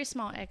 It's a very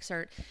small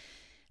excerpt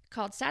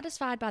called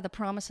Satisfied by the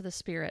Promise of the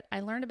Spirit.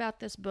 I learned about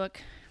this book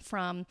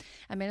from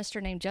a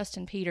minister named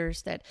Justin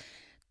Peters that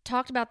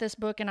talked about this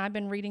book, and I've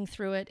been reading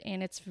through it,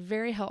 and it's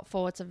very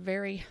helpful. It's a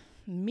very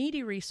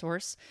meaty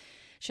resource.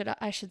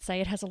 I should say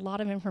it has a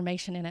lot of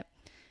information in it.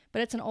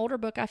 But it's an older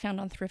book I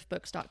found on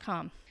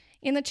thriftbooks.com.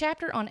 In the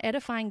chapter on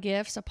edifying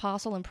gifts,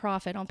 apostle and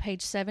prophet on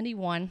page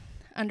 71,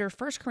 under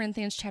 1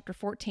 Corinthians chapter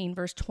 14,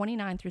 verse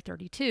 29 through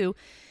 32,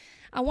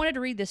 I wanted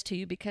to read this to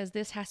you because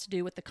this has to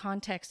do with the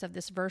context of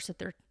this verse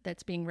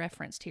that's being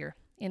referenced here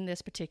in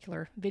this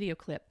particular video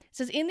clip. It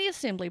says, in the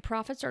assembly,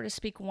 prophets are to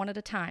speak one at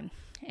a time,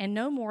 and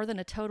no more than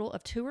a total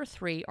of 2 or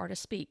 3 are to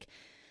speak.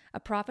 A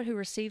prophet who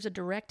receives a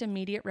direct,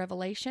 immediate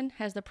revelation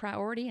has the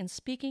priority in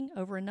speaking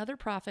over another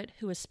prophet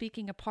who is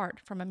speaking apart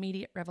from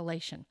immediate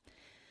revelation.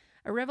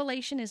 A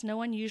revelation is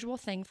no unusual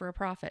thing for a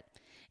prophet.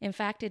 In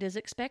fact, it is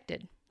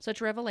expected.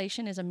 Such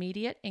revelation is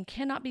immediate and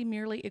cannot be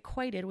merely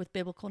equated with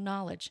biblical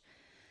knowledge.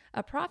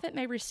 A prophet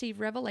may receive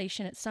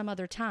revelation at some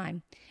other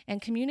time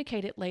and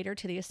communicate it later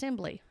to the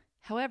assembly.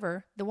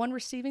 However, the one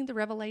receiving the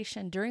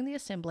revelation during the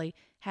assembly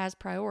has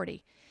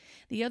priority.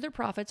 The other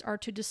prophets are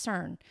to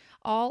discern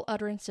all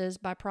utterances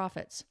by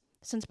prophets.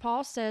 Since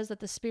Paul says that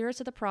the spirits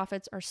of the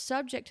prophets are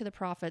subject to the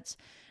prophets,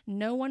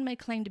 no one may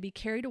claim to be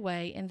carried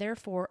away and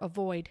therefore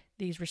avoid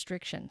these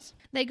restrictions.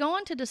 They go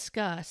on to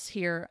discuss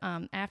here,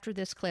 after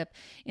this clip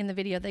in the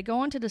video, they go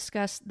on to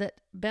discuss that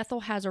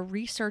Bethel has a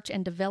research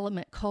and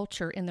development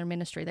culture in their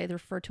ministry. They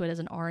refer to it as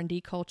an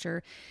R&D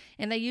culture,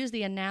 and they use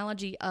the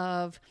analogy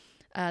of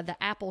the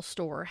Apple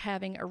Store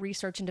having a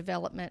research and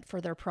development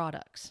for their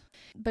products.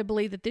 They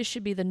believe that this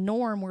should be the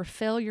norm where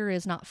failure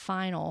is not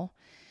final,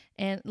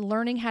 and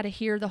learning how to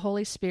hear the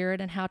Holy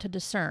Spirit and how to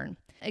discern.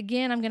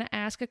 Again, I'm going to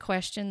ask a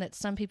question that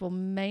some people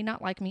may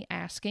not like me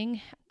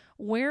asking.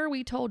 Where are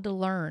we told to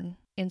learn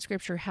in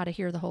Scripture how to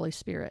hear the Holy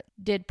Spirit?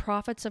 Did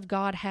prophets of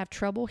God have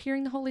trouble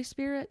hearing the Holy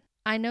Spirit?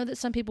 I know that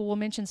some people will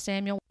mention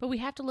Samuel, but we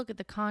have to look at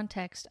the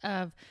context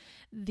of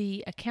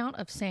the account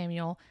of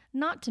Samuel,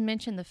 not to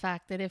mention the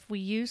fact that if we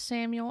use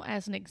Samuel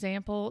as an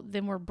example,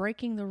 then we're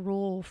breaking the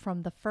rule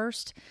from the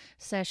first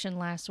session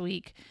last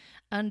week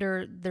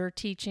under their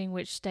teaching,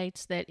 which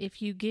states that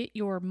if you get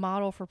your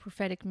model for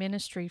prophetic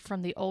ministry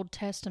from the Old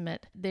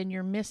Testament, then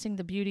you're missing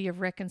the beauty of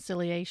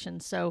reconciliation.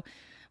 So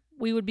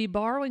we would be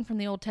borrowing from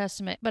the Old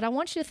Testament. But I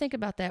want you to think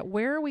about that.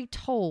 Where are we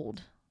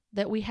told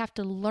that we have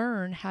to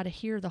learn how to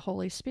hear the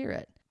Holy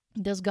Spirit?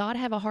 Does God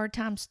have a hard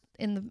time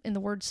in the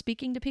word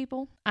speaking to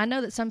people? I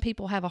know that some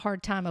people have a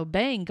hard time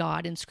obeying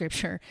God in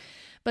Scripture,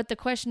 but the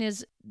question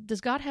is, does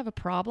God have a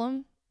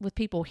problem with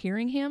people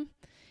hearing him?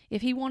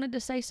 If he wanted to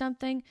say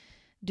something,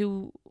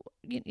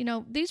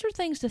 these are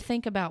things to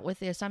think about with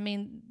this. I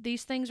mean,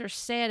 these things are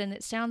said and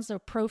it sounds so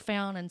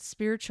profound and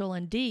spiritual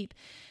and deep,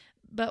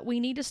 but we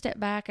need to step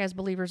back as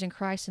believers in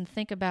Christ and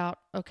think about,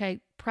 okay,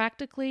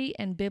 practically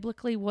and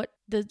biblically, what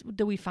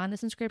do we find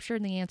this in Scripture?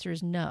 And the answer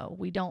is no.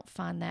 We don't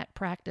find that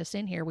practice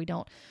in here. We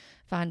don't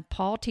find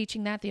Paul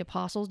teaching that. The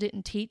apostles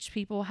didn't teach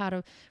people how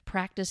to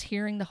practice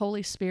hearing the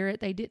Holy Spirit.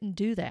 They didn't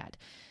do that.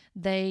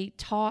 They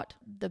taught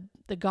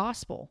the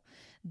gospel.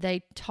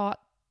 They taught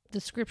the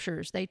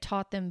Scriptures. They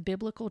taught them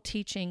biblical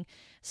teaching,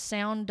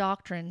 sound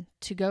doctrine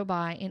to go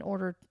by in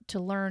order to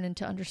learn and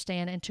to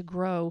understand and to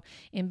grow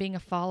in being a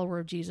follower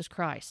of Jesus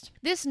Christ.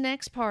 This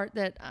next part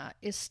that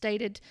is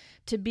stated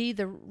to be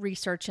the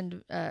research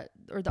and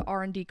or the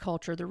R&D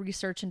culture, the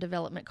research and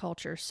development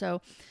culture.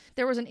 So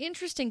there was an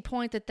interesting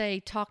point that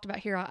they talked about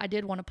here. I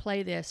did want to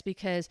play this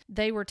because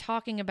they were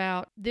talking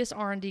about this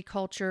R&D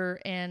culture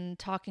and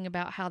talking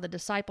about how the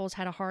disciples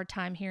had a hard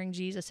time hearing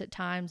Jesus at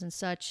times and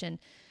such, and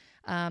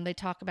they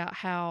talk about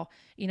how,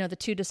 the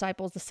two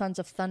disciples, the sons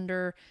of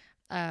thunder,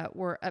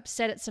 were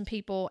upset at some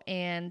people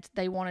and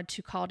they wanted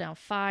to call down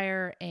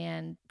fire.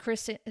 And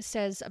Chris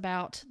says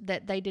about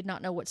that they did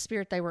not know what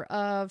spirit they were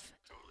of.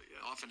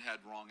 Often had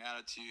wrong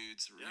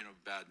attitudes,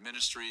 bad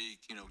ministry.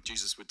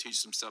 Jesus would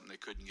teach them something they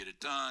couldn't get it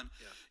done.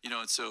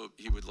 And so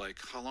he would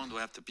how long do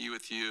I have to be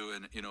with you?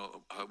 And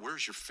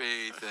where's your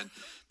faith? And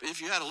but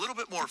if you had a little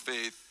bit more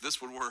faith,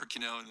 this would work.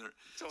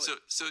 So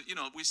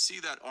we see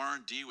that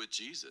R&D with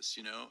Jesus.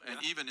 And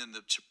even in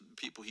the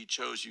people he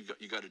chose, you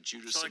got a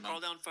Judas. Shall I call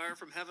down fire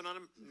from heaven on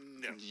him?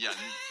 No. Yeah.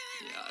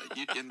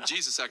 And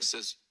Jesus actually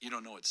says, you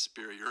don't know what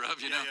spirit you're of.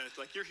 It's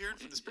like you're hearing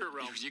from the spirit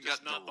realm. You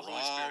got not the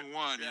Holy Spirit. wrong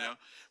one.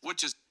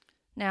 Which is.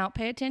 Now,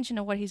 pay attention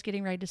to what he's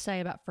getting ready to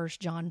say about 1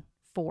 John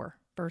 4,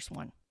 verse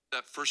 1.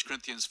 That 1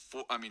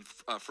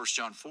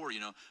 John 4,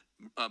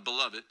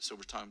 beloved, so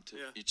we're talking to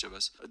each of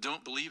us,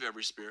 don't believe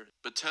every spirit,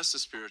 but test the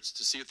spirits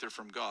to see if they're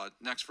from God.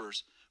 Next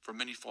verse, for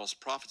many false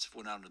prophets have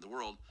went out into the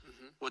world.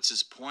 Mm-hmm. What's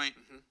his point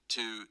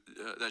to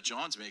that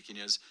John's making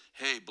is,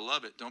 hey,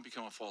 beloved, don't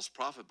become a false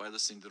prophet by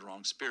listening to the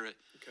wrong spirit.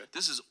 Okay.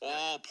 This is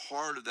all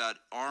part of that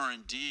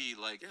R&D.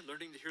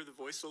 Learning to hear the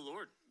voice of the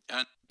Lord.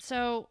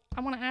 So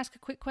I want to ask a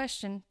quick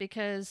question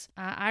because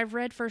I've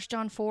read 1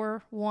 John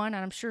 4:1, and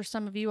I'm sure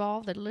some of you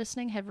all that are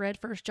listening have read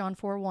 1 John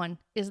 4:1.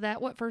 Is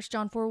that what 1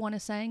 John 4:1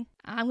 is saying?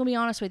 I'm going to be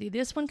honest with you.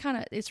 This one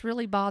it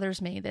really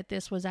bothers me that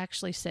this was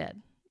actually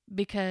said,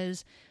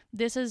 because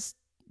this is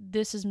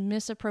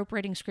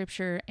misappropriating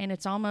Scripture, and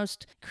it's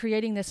almost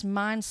creating this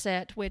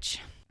mindset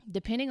which,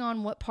 depending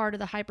on what part of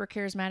the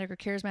hyper-charismatic or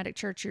charismatic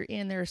church you're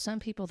in, there are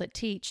some people that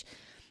teach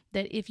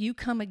that if you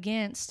come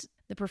against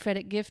the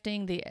prophetic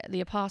gifting,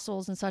 the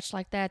apostles and such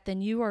like that,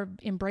 then you are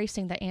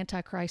embracing the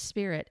Antichrist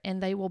spirit,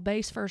 and they will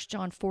base 1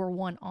 John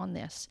 4:1 on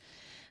this.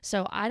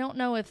 So I don't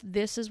know if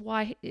this is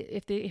why,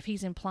 if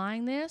he's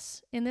implying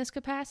this in this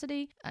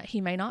capacity.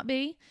 He may not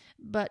be,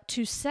 but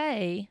to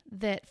say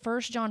that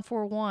 1 John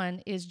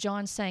 4:1 is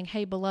John saying,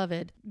 hey,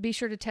 beloved, be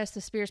sure to test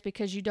the spirits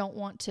because you don't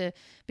want to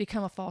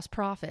become a false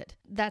prophet.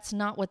 That's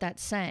not what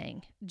that's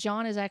saying.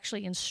 John is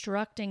actually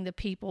instructing the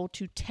people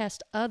to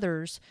test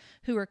others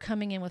who are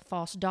coming in with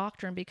false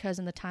doctrine, because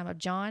in the time of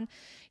John,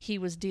 he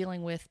was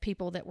dealing with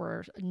people that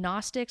were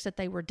Gnostics, that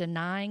they were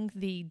denying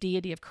the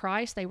deity of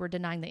Christ. They were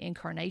denying the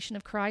incarnation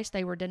of Christ.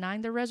 They were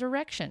denying the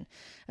resurrection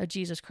of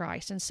Jesus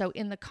Christ. And so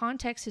in the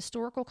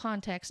historical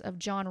context of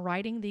John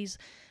writing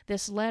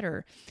this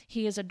letter,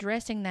 he is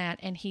addressing that,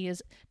 and he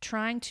is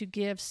trying to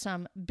give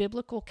some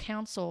biblical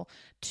counsel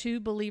to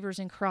believers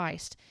in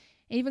Christ,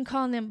 even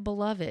calling them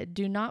beloved.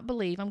 Do not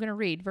believe. I'm going to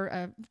read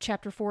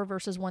chapter 4,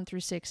 verses 1 through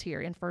 6 here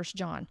in 1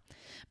 John.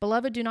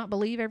 Beloved, do not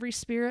believe every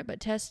spirit,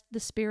 but test the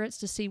spirits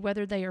to see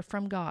whether they are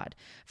from God.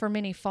 For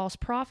many false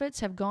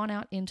prophets have gone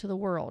out into the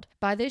world.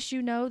 By this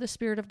you know the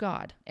Spirit of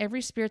God.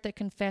 Every spirit that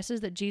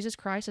confesses that Jesus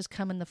Christ has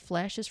come in the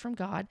flesh is from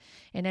God,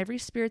 and every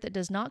spirit that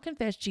does not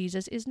confess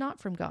Jesus is not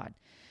from God.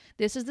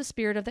 This is the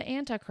spirit of the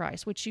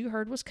Antichrist, which you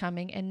heard was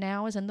coming and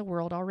now is in the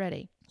world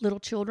already. Little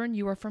children,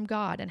 you are from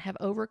God and have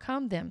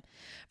overcome them.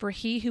 For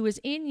he who is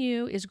in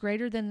you is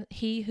greater than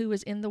he who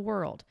is in the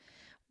world.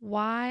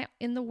 Why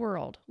in the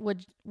world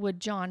would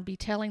John be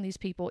telling these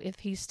people if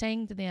he's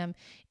saying to them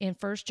in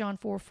 1 John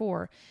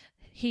 4:4,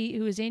 he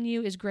who is in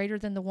you is greater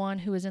than the one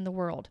who is in the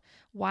world?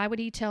 Why would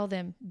he tell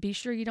them, be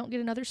sure you don't get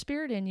another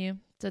spirit in you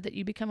so that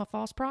you become a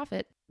false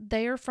prophet?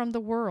 They are from the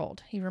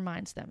world, he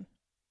reminds them.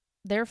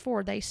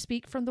 Therefore, they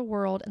speak from the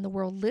world and the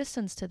world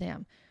listens to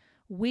them.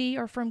 We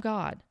are from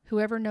God.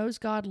 Whoever knows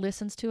God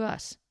listens to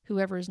us.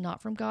 Whoever is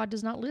not from God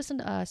does not listen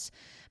to us.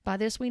 By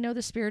this we know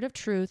the spirit of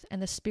truth and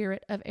the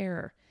spirit of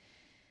error.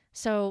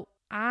 So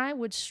I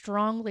would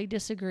strongly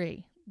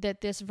disagree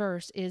that this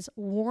verse is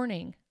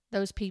warning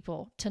those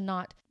people to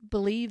not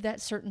believe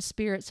that certain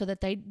spirit so that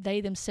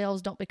they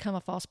themselves don't become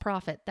a false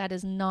prophet. That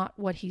is not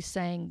what he's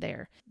saying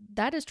there.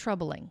 That is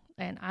troubling.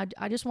 And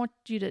I just want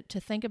you to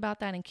think about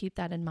that and keep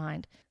that in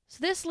mind. So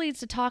this leads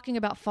to talking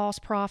about false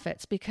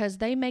prophets because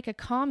they make a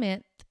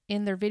comment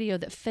in their video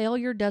that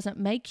failure doesn't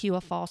make you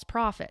a false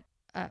prophet.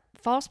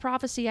 False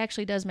prophecy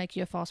actually does make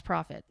you a false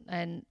prophet,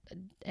 and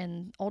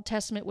Old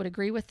Testament would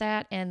agree with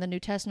that, and the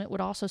New Testament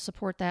would also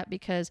support that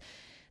because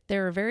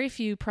there are very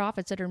few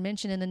prophets that are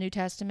mentioned in the New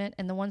Testament,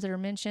 and the ones that are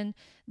mentioned,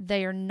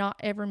 they are not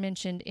ever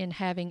mentioned in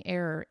having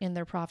error in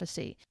their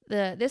prophecy.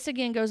 This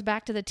again goes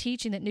back to the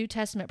teaching that New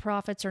Testament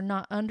prophets are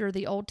not under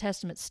the Old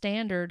Testament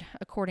standard,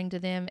 according to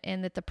them,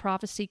 and that the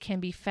prophecy can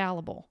be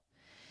fallible.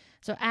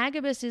 So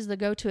Agabus is the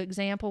go-to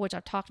example, which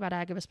I've talked about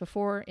Agabus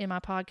before in my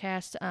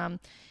podcast,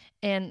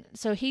 and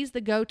so he's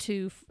the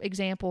go-to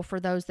example for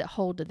those that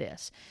hold to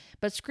this.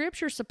 But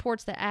Scripture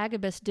supports that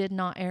Agabus did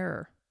not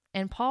err.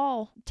 And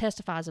Paul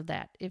testifies of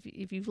that.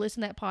 If you've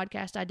listened to that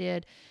podcast I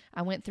did,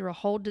 I went through a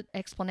whole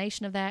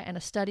explanation of that and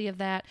a study of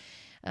that.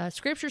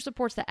 Scripture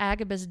supports that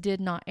Agabus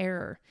did not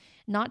err.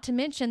 Not to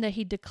mention that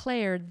he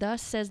declared,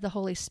 thus says the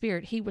Holy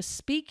Spirit. He was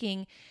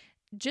speaking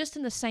just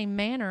in the same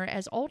manner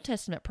as Old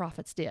Testament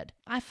prophets did.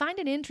 I find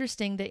it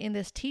interesting that in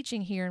this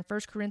teaching here in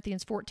 1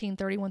 Corinthians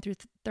 14:31 through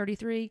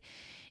 33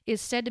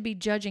 is said to be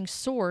judging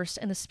source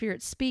and the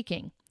Spirit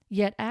speaking.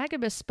 Yet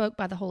Agabus spoke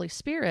by the Holy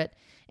Spirit,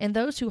 and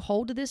those who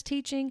hold to this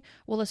teaching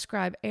will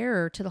ascribe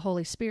error to the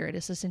Holy Spirit.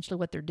 Is essentially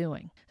what they're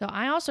doing. So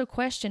I also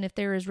question if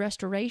there is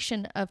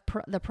restoration of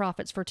the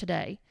prophets for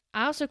today.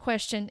 I also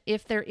question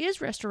if there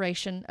is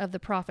restoration of the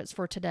prophets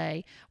for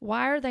today,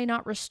 why are they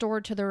not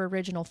restored to their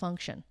original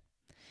function?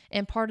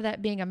 And part of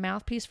that being a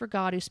mouthpiece for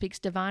God who speaks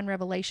divine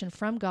revelation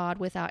from God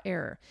without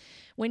error.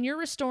 When you're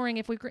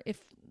restoring,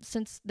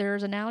 since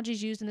there's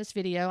analogies used in this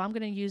video, I'm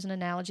going to use an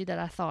analogy that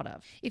I thought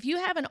of. If you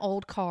have an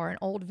old car, an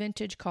old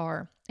vintage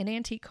car, an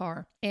antique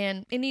car,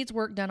 and it needs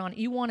work done on it,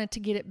 you wanted to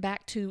get it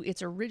back to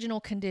its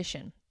original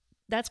condition.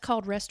 That's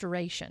called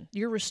restoration.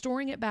 You're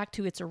restoring it back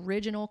to its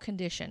original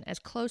condition, as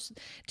close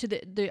to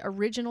the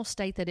original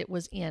state that it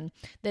was in,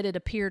 that it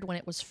appeared when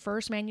it was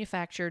first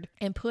manufactured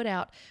and put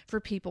out for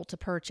people to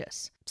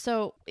purchase.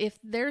 So if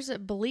there's a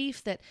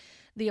belief that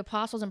the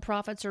apostles and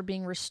prophets are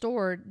being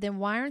restored, then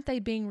why aren't they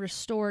being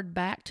restored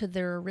back to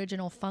their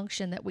original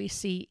function that we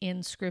see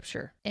in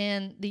Scripture?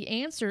 And the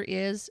answer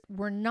is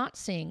we're not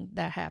seeing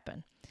that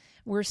happen.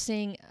 We're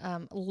seeing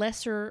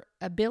lesser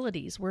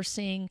abilities. We're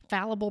seeing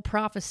fallible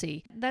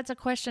prophecy. That's a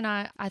question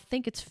I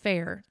think it's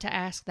fair to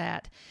ask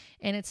that,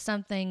 and it's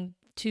something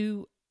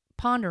to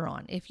ponder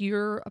on. If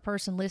you're a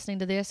person listening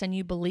to this and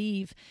you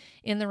believe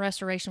in the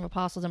restoration of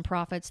apostles and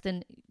prophets,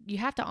 then you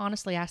have to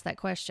honestly ask that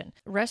question.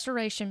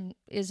 Restoration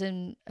is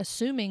in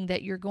assuming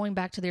that you're going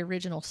back to the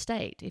original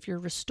state. If you're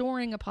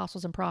restoring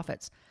apostles and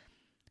prophets,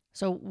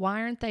 so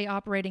why aren't they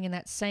operating in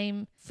that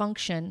same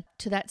function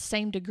to that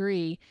same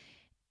degree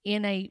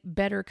in a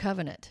better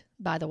covenant,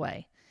 by the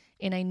way,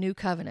 in a new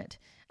covenant?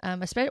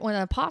 Especially when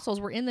the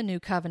apostles were in the new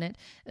covenant,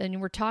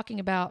 and we're talking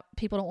about,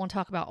 people don't want to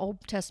talk about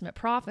Old Testament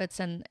prophets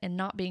and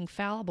not being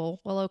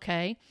fallible. Well,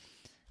 okay,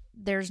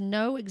 there's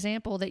no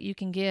example that you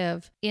can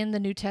give in the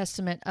New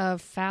Testament of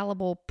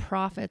fallible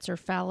prophets or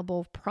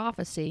fallible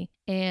prophecy.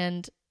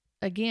 And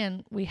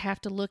again, we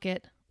have to look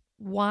at,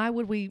 why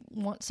would we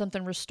want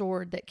something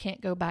restored that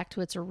can't go back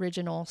to its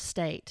original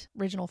state,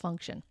 original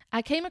function?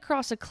 I came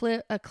across a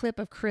clip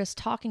of Chris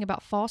talking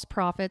about false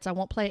prophets. I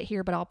won't play it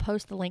here, but I'll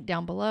post the link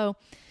down below.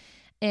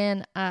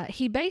 And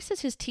he bases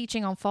his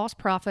teaching on false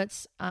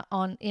prophets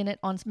on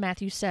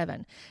Matthew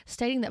 7,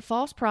 stating that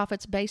false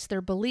prophets base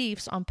their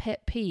beliefs on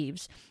pet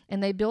peeves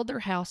and they build their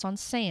house on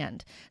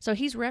sand. So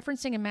he's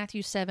referencing in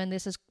Matthew 7,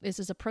 this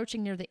is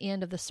approaching near the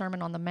end of the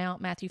Sermon on the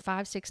Mount. Matthew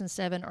 5, 6, and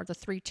 7 are the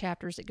three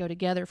chapters that go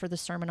together for the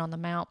Sermon on the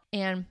Mount.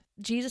 And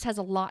Jesus has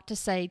a lot to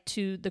say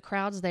to the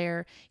crowds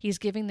there. He's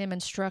giving them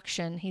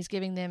instruction. He's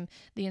giving them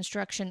the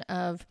instruction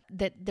of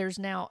that there's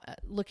now,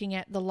 looking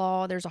at the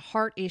law, there's a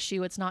heart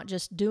issue. It's not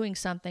just doing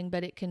something,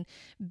 but it can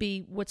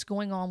be what's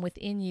going on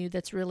within you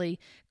that's really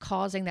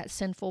causing that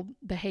sinful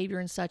behavior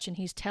and such. And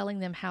he's telling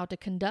them how to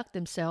conduct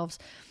themselves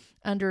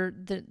under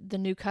the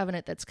new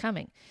covenant that's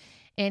coming.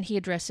 And he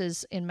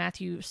addresses in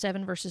Matthew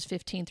 7, verses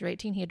 15 through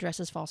 18, he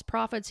addresses false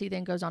prophets. He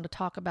then goes on to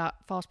talk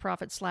about false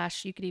prophets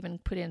 / you could even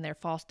put in there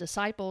false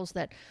disciples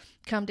that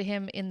come to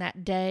him in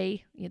that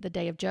day, the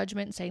day of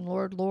judgment, saying,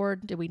 Lord,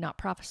 Lord, did we not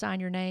prophesy in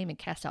your name and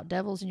cast out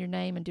devils in your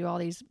name and do all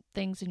these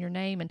things in your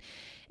name?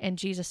 And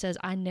Jesus says,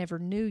 I never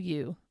knew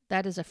you.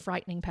 That is a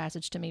frightening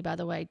passage to me, by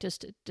the way,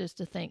 just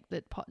to think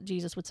that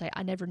Jesus would say,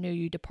 I never knew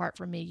you, depart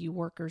from me, you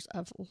workers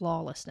of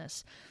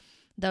lawlessness.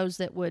 Those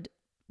that would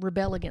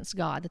rebel against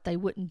God, that they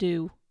wouldn't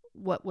do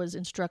what was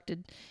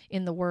instructed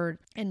in the word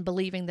and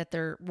believing that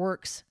their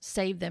works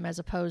save them as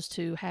opposed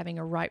to having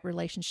a right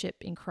relationship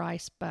in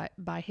Christ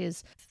by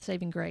his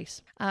saving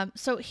grace.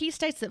 So he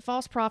states that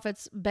false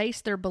prophets base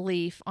their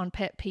belief on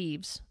pet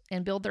peeves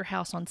and build their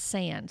house on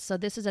sand. So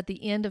this is at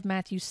the end of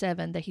Matthew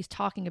 7 that he's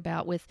talking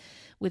about with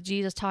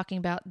Jesus talking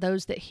about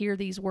those that hear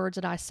these words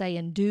that I say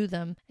and do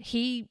them.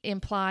 He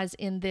implies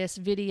in this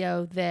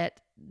video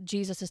that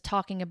Jesus is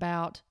talking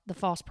about the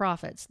false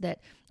prophets, that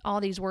all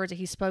these words that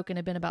he's spoken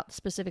have been about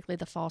specifically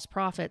the false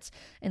prophets,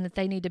 and that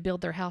they need to build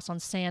their house on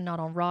sand, not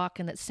on rock,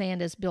 and that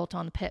sand is built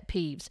on pet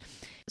peeves.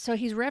 So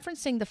he's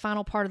referencing the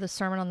final part of the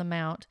Sermon on the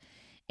Mount,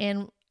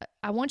 and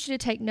I want you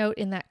to take note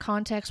in that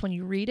context when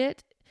you read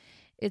it.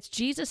 It's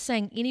Jesus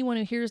saying anyone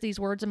who hears these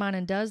words of mine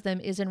and does them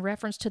is in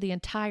reference to the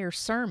entire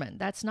sermon.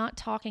 That's not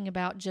talking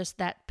about just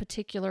that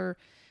particular,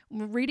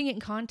 reading it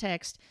in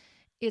context,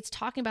 it's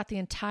talking about the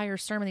entire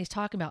sermon. He's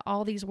talking about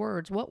all these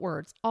words. What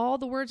words? All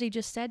the words he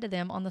just said to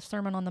them on the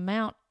Sermon on the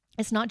Mount.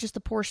 It's not just the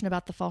portion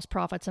about the false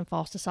prophets and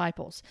false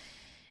disciples.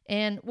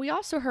 And we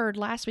also heard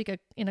last week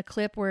in a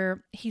clip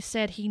where he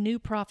said he knew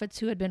prophets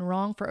who had been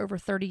wrong for over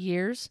 30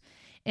 years,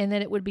 and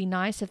that it would be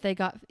nice if they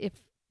got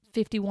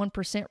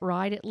 51%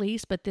 right at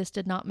least, but this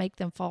did not make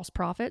them false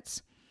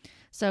prophets.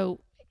 So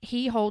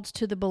he holds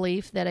to the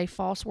belief that a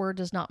false word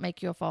does not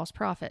make you a false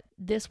prophet.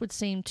 This would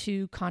seem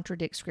to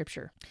contradict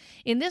Scripture.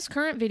 In this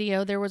current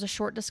video, there was a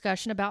short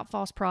discussion about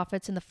false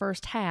prophets in the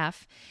first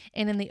half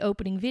and in the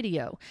opening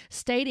video,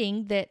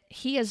 stating that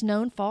he has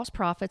known false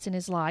prophets in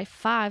his life,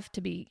 5 to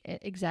be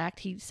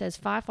exact. He says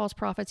 5 false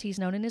prophets he's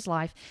known in his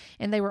life,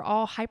 and they were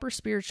all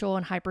hyper-spiritual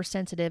and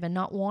hypersensitive and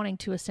not wanting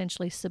to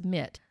essentially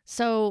submit.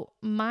 So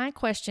my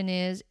question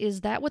is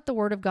that what the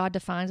Word of God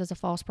defines as a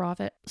false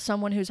prophet?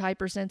 Someone who's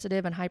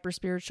hypersensitive and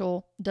hyper-spiritual,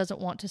 doesn't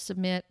want to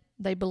submit.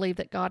 They believe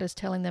that God is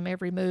telling them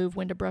every move,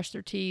 when to brush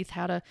their teeth,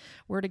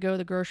 where to go to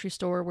the grocery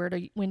store, when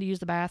to use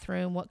the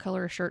bathroom, what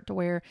color of shirt to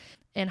wear,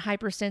 and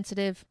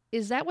hypersensitive.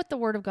 Is that what the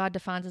Word of God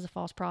defines as a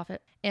false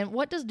prophet? And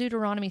what does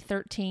Deuteronomy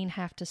 13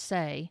 have to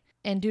say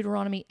and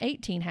Deuteronomy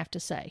 18 have to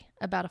say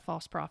about a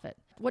false prophet?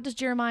 What does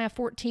Jeremiah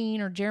 14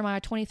 or Jeremiah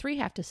 23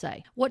 have to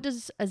say? What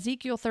does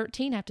Ezekiel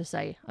 13 have to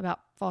say about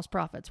false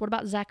prophets? What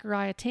about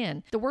Zechariah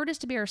 10? The Word is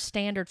to be our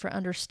standard for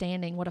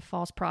understanding what a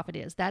false prophet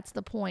is. That's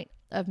the point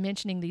of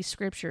mentioning these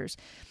scriptures.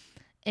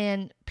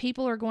 And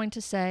people are going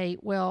to say,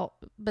 well,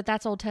 but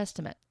that's Old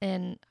Testament.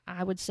 And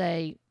I would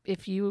say,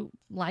 if you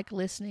like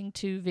listening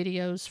to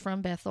videos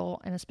from Bethel,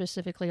 and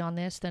specifically on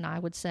this, then I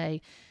would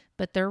say,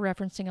 but they're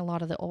referencing a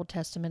lot of the Old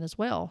Testament as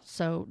well.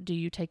 So do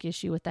you take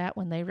issue with that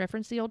when they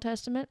reference the Old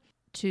Testament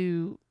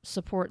to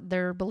support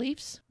their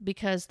beliefs?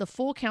 Because the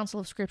full counsel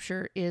of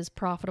Scripture is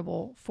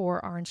profitable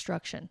for our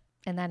instruction,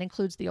 and that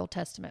includes the Old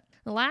Testament.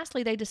 And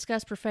lastly, they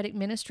discuss prophetic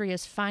ministry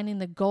as finding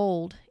the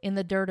gold in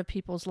the dirt of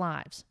people's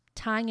lives,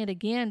 tying it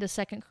again to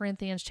 2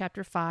 Corinthians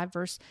chapter 5,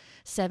 verse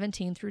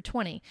 17 through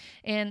 20.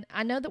 And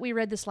I know that we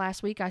read this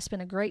last week. I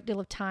spent a great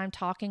deal of time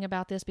talking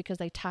about this because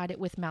they tied it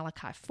with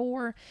Malachi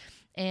 4,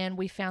 and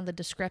we found the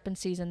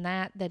discrepancies in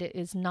that it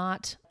is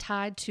not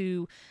tied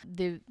to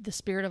the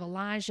spirit of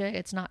Elijah.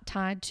 It's not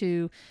tied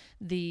to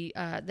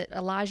that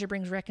Elijah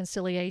brings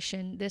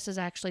reconciliation. This is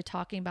actually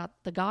talking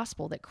about the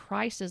gospel, that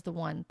Christ is the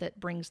one that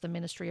brings the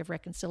ministry of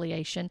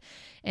reconciliation,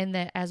 and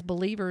that as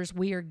believers,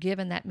 we are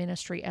given that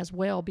ministry as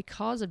well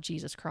because of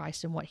Jesus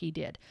Christ and what he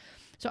did.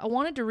 So I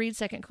wanted to read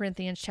 2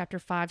 Corinthians chapter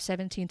 5,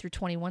 17 through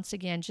 20 once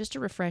again, just to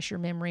refresh your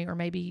memory, or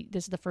maybe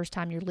this is the first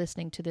time you're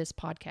listening to this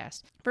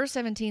podcast. Verse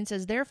 17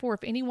 says, "Therefore,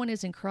 if anyone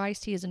is in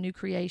Christ, he is a new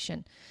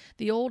creation.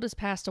 The old is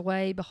passed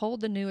away.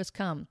 Behold, the new is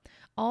come.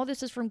 All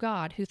this is from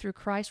God, who through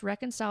Christ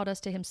reconciled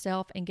us to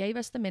himself and gave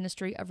us the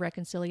ministry of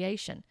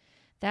reconciliation.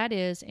 That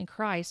is, in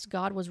Christ,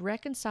 God was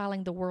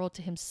reconciling the world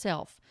to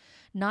himself,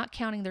 not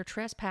counting their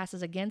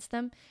trespasses against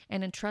them,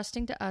 and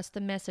entrusting to us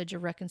the message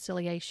of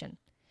reconciliation.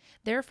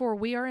 Therefore,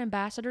 we are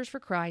ambassadors for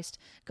Christ,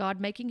 God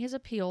making his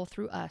appeal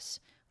through us.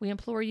 We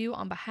implore you,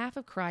 on behalf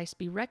of Christ,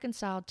 be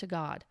reconciled to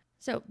God."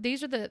 So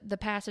these are the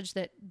passage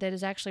that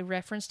is actually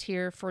referenced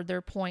here for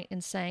their point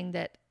in saying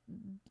that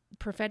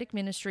prophetic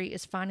ministry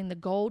is finding the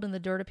gold in the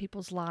dirt of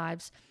people's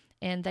lives,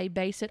 and they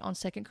base it on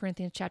 2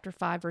 Corinthians chapter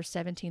 5, verse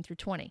 17 through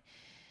 20.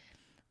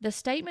 The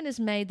statement is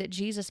made that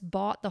Jesus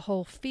bought the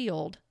whole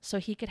field so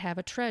he could have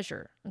a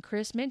treasure. And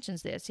Chris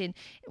mentions this. And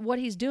what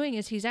he's doing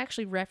is he's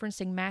actually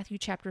referencing Matthew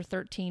chapter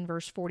 13,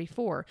 verse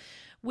 44,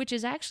 which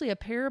is actually a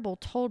parable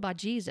told by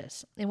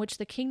Jesus, in which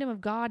the kingdom of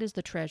God is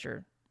the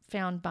treasure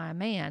found by a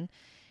man,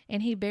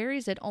 and he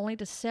buries it only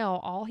to sell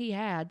all he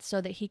had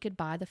so that he could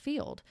buy the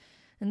field.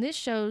 And this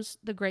shows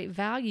the great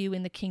value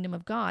in the kingdom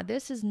of God.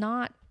 This does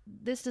not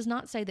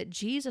say that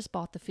Jesus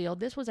bought the field.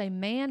 This was a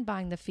man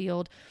buying the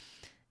field.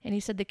 And he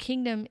said the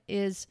kingdom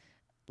is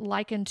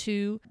likened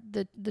to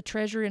the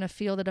treasure in a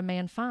field that a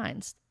man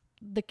finds.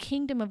 The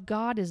kingdom of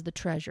God is the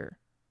treasure.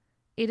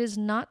 It is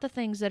not the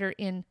things that are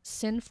in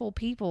sinful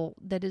people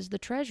that is the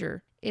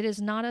treasure. It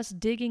is not us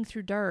digging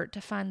through dirt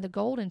to find the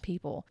gold in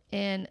people.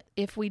 And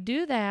if we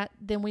do that,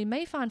 then we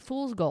may find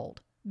fool's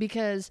gold,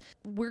 because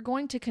we're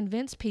going to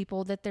convince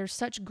people that there's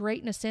such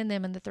greatness in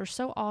them and that they're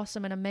so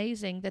awesome and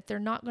amazing that they're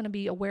not going to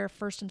be aware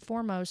first and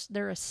foremost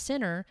they're a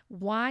sinner.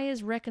 Why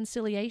is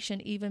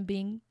reconciliation even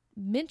being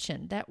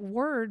mentioned? That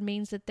word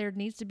means that there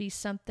needs to be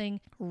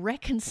something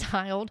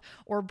reconciled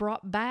or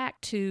brought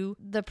back to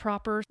the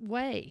proper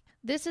way.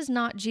 This is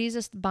not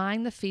Jesus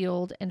buying the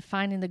field and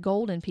finding the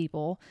gold in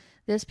people.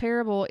 This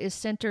parable is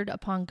centered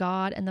upon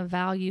God and the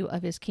value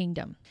of his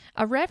kingdom.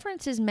 A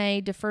reference is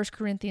made to 1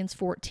 Corinthians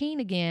 14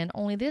 again,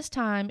 only this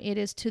time it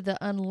is to the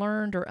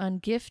unlearned or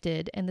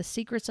ungifted, and the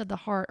secrets of the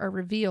heart are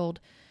revealed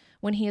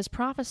when he is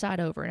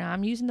prophesied over. Now,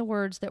 I'm using the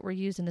words that were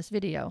used in this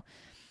video.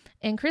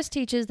 And Chris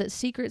teaches that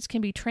secrets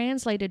can be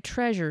translated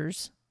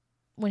treasures.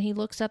 When he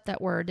looks up that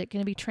word, it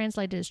can be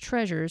translated as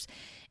treasures.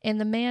 And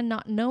the man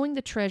not knowing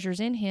the treasures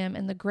in him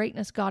and the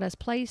greatness God has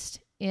placed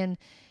in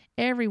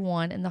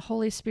everyone, and the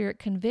Holy Spirit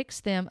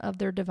convicts them of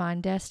their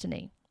divine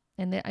destiny.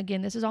 And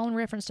again, this is all in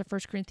reference to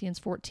 1 Corinthians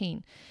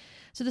 14.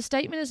 So the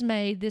statement is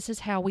made, this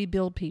is how we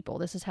build people.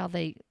 This is how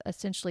they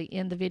essentially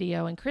end the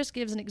video. And Chris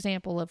gives an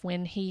example of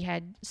when he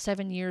had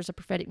 7 years of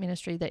prophetic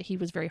ministry, that he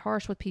was very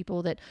harsh with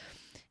people, that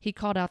he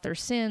called out their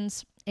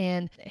sins,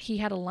 and he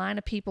had a line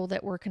of people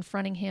that were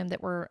confronting him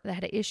that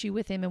had an issue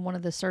with him in one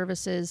of the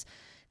services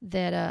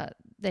that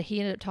he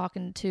ended up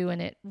talking to,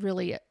 and it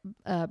really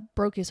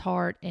broke his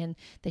heart, and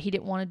that he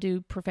didn't want to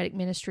do prophetic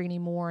ministry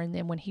anymore. And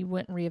then when he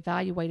went and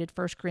reevaluated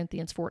 1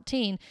 Corinthians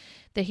 14,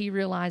 that he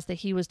realized that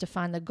he was to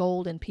find the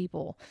gold in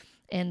people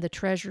and the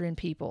treasure in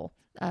people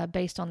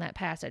based on that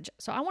passage.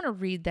 So I want to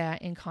read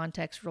that in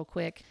context real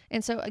quick.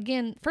 And so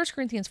again, 1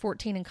 Corinthians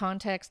 14 in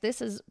context,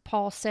 this is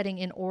Paul setting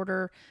in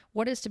order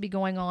what is to be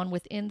going on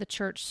within the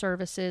church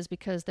services,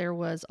 because there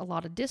was a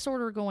lot of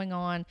disorder going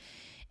on,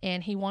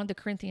 and he wanted the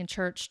Corinthian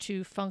church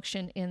to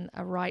function in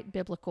a right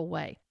biblical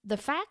way. The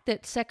fact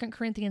that 2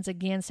 Corinthians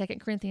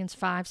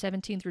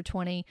 5:17 through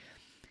 20,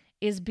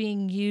 is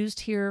being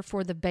used here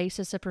for the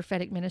basis of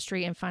prophetic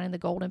ministry and finding the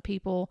golden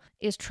people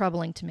is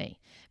troubling to me,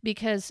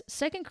 because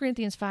 2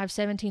 Corinthians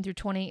 5:17 through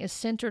 20 is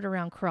centered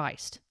around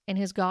Christ and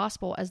his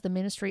gospel as the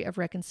ministry of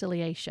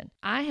reconciliation.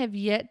 I have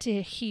yet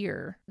to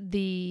hear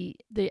the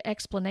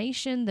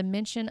explanation, the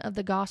mention of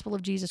the gospel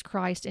of Jesus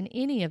Christ in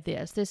any of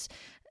this. This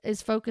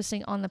is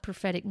focusing on the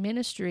prophetic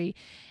ministry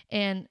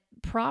and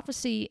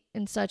prophecy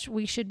and such.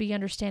 We should be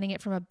understanding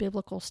it from a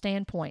biblical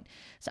standpoint.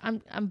 So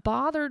I'm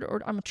bothered,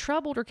 or I'm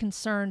troubled or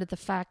concerned at the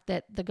fact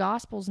that the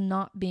gospel's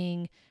not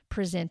being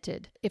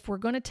presented. If we're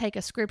going to take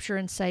a scripture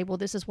and say, well,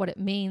 this is what it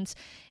means,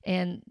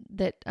 and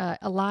that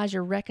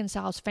Elijah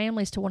reconciles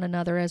families to one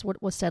another, as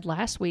what was said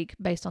last week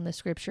based on this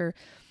scripture,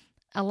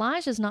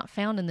 Elijah is not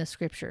found in this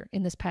scripture,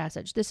 in this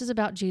passage. This is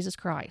about Jesus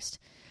Christ.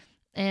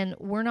 And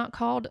we're not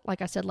called,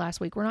 like I said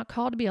last week, we're not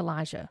called to be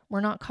Elijah. We're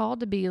not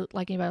called to be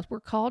like anybody else. We're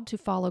called to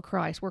follow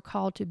Christ. We're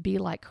called to be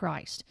like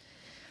Christ.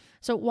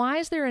 So why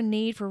is there a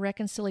need for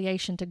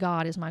reconciliation to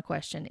God is my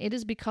question. It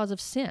is because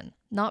of sin,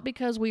 not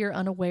because we are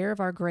unaware of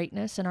our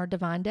greatness and our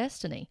divine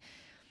destiny.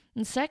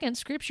 And second,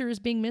 Scripture is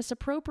being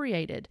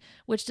misappropriated,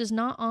 which does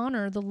not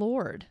honor the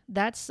Lord.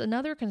 That's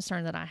another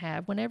concern that I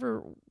have.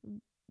 Whenever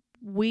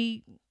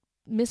we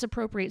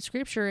misappropriate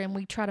Scripture and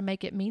we try to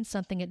make it mean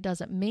something it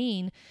doesn't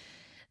mean,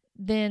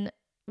 then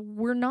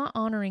we're not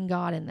honoring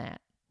God in that.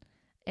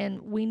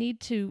 And we need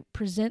to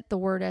present the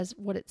Word as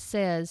what it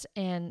says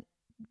and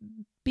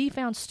be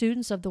found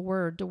students of the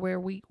Word, to where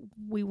we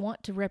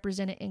want to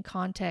represent it in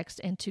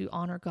context and to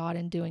honor God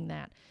in doing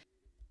that.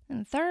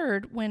 And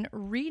third, when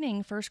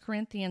reading 1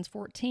 Corinthians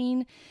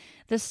 14,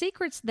 the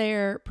secrets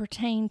there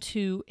pertain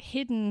to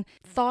hidden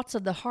thoughts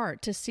of the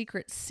heart, to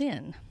secret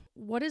sin.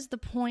 What is the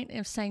point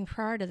of saying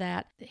prior to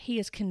that, he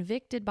is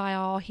convicted by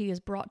all, he is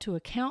brought to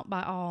account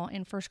by all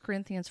in 1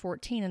 Corinthians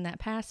 14 in that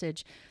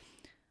passage?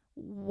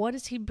 What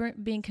is he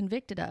being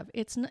convicted of?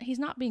 He's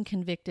not being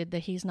convicted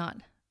that he's not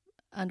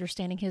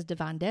understanding his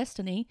divine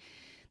destiny.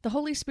 The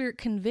Holy Spirit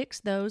convicts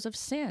those of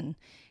sin.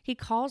 He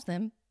calls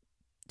them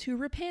to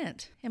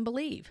repent and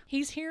believe.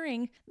 He's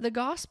hearing the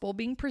gospel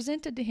being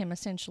presented to him,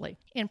 essentially,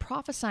 and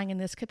prophesying in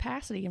this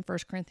capacity in 1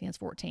 Corinthians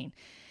 14.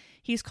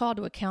 He's called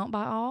to account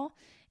by all,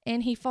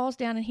 and he falls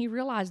down and he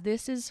realizes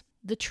this is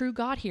the true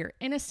God here.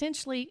 And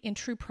essentially, in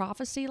true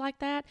prophecy like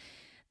that,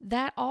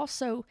 that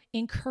also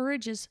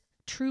encourages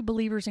true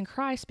believers in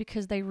Christ,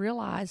 because they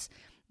realize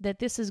that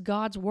this is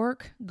God's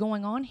work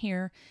going on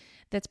here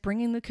that's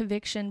bringing the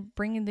conviction,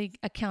 bringing the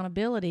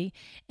accountability,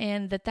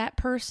 and that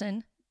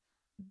person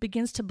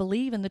begins to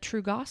believe in the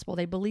true gospel.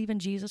 They believe in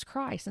Jesus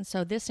Christ. And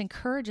so this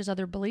encourages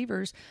other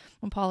believers,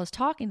 when Paul is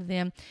talking to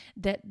them,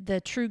 that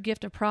the true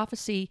gift of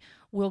prophecy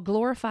will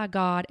glorify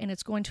God, and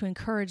it's going to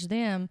encourage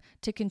them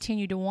to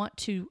continue to want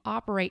to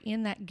operate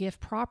in that gift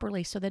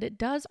properly so that it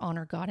does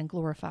honor God and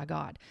glorify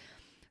God.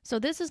 So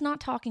this is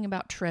not talking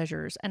about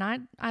treasures. And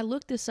I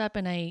looked this up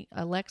in a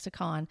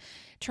lexicon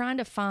trying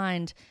to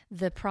find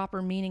the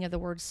proper meaning of the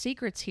word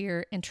secrets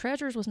here, and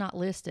treasures was not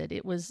listed.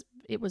 It was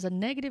a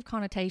negative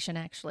connotation,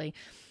 actually,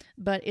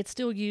 but it's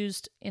still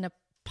used in a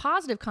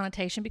positive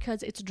connotation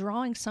because it's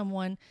drawing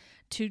someone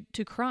to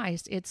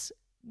Christ. It's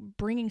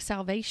bringing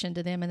salvation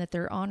to them, and that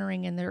they're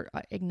honoring and they're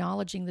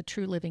acknowledging the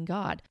true living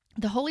God.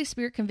 The Holy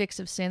Spirit convicts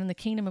of sin, and the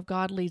kingdom of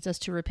God leads us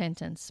to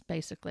repentance,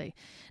 basically.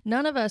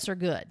 None of us are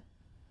good.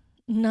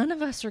 None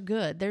of us are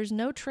good. There's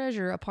no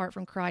treasure apart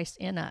from Christ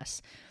in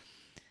us.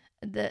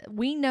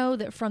 We know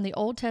that from the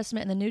Old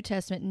Testament and the New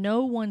Testament,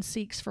 no one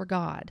seeks for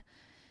God.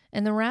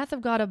 And the wrath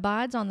of God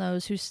abides on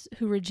those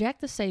who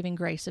reject the saving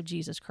grace of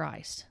Jesus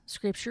Christ.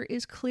 Scripture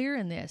is clear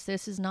in this.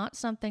 This is not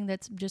something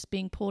that's just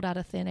being pulled out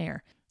of thin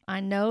air. I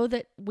know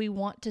that we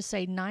want to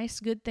say nice,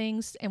 good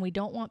things, and we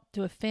don't want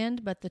to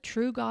offend, but the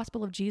true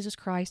gospel of Jesus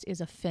Christ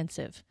is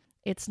offensive.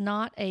 It's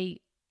not a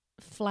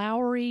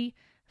flowery,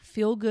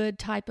 feel-good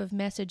type of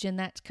message in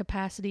that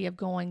capacity of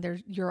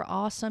going, you're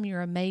awesome,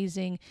 you're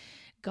amazing,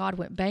 God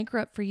went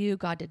bankrupt for you,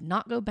 God did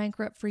not go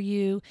bankrupt for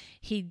you,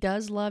 He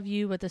does love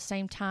you, but at the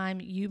same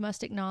time, you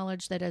must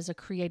acknowledge that as a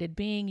created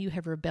being, you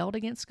have rebelled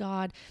against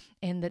God,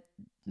 and that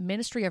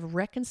ministry of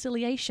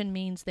reconciliation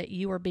means that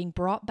you are being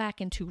brought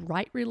back into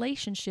right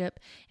relationship,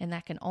 and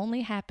that can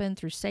only happen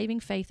through saving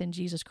faith in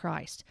Jesus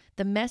Christ.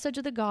 The message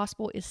of the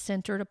gospel is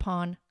centered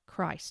upon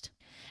Christ,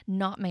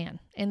 not man.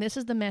 And this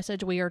is the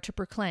message we are to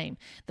proclaim.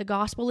 The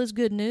gospel is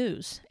good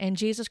news, and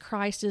Jesus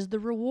Christ is the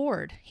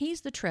reward.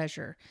 He's the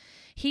treasure.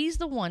 He's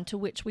the one to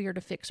which we are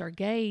to fix our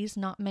gaze,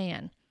 not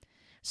man.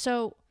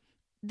 So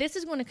this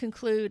is going to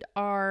conclude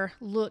our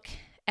look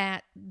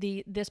at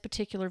this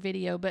particular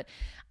video, but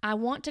I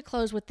want to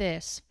close with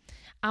this.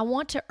 I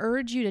want to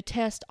urge you to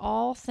test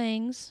all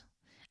things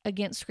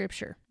against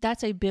Scripture.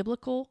 That's a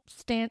biblical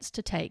stance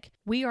to take.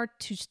 We are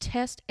to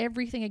test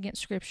everything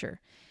against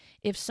Scripture.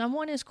 If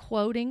someone is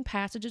quoting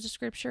passages of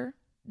Scripture,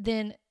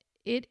 then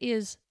it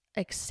is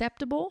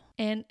acceptable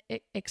and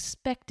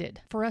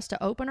expected for us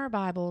to open our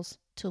Bibles,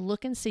 to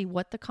look and see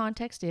what the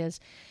context is,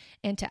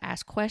 and to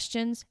ask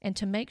questions, and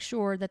to make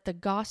sure that the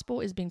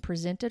gospel is being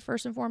presented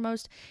first and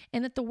foremost,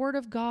 and that the Word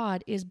of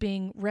God is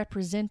being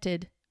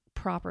represented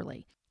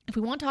properly. If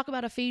we want to talk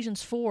about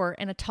Ephesians 4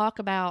 and to talk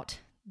about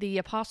the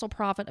apostle,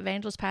 prophet,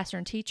 evangelist, pastor,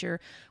 and teacher,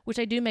 which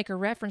I do make a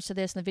reference to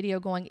this in the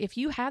video going, if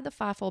you have the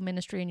fivefold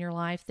ministry in your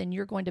life, then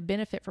you're going to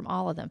benefit from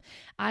all of them.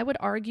 I would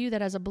argue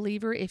that as a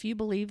believer, if you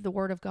believe the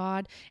Word of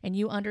God and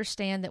you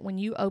understand that when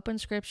you open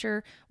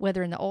Scripture,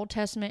 whether in the Old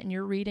Testament and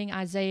you're reading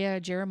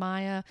Isaiah,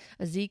 Jeremiah,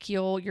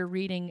 Ezekiel, you're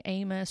reading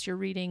Amos, you're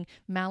reading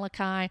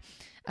Malachi,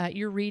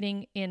 you're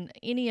reading in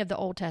any of the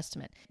Old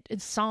Testament, in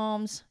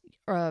Psalms,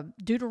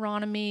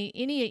 Deuteronomy,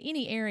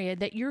 any area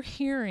that you're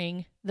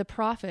hearing the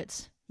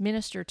prophets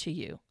minister to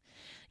you.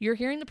 You're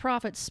hearing the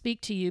prophets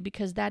speak to you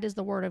because that is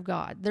the Word of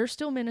God. They're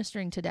still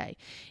ministering today.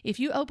 If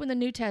you open the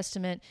New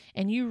Testament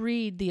and you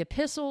read the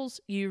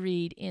epistles, you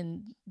read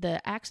in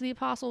the Acts of the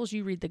Apostles,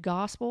 you read the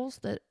Gospels,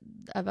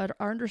 of our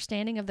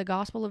understanding of the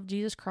gospel of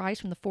Jesus Christ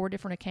from the 4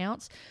 different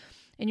accounts,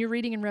 and you're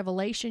reading in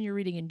Revelation, you're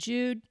reading in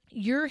Jude,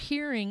 you're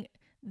hearing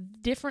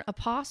different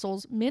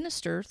apostles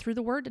minister through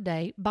the Word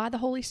today by the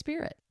Holy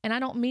Spirit. And I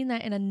don't mean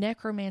that in a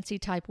necromancy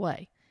type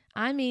way.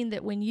 I mean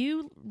that when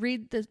you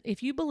read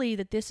if you believe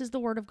that this is the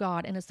Word of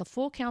God and it's the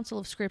full counsel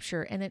of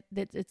Scripture, and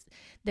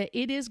that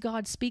it is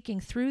God speaking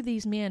through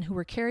these men who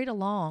were carried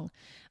along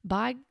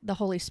by the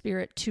Holy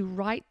Spirit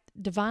to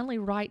divinely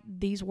write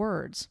these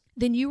words,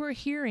 then you are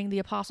hearing the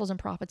apostles and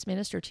prophets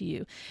minister to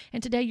you.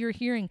 And today you're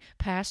hearing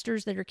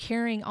pastors that are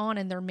carrying on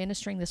and they're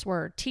ministering this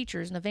word,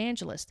 teachers and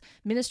evangelists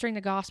ministering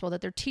the gospel,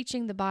 that they're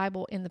teaching the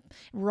Bible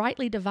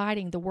rightly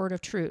dividing the word of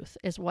truth,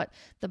 is what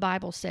the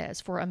Bible says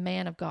for a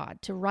man of God,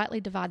 to rightly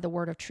divide the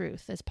word of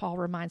truth, as Paul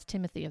reminds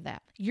Timothy of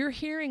that. You're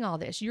hearing all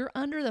this. You're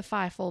under the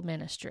fivefold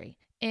ministry.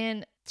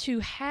 And to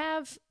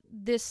have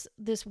this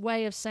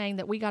way of saying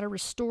that we got to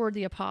restore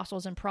the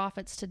apostles and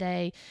prophets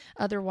today,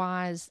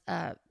 otherwise,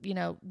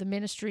 the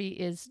ministry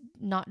is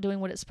not doing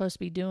what it's supposed to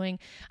be doing.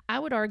 I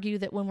would argue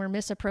that when we're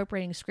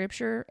misappropriating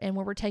Scripture and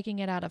when we're taking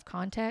it out of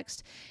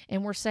context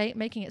and we're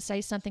making it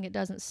say something it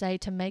doesn't say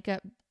to make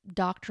up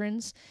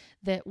doctrines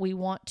that we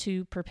want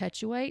to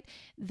perpetuate,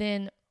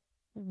 then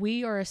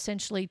we are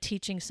essentially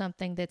teaching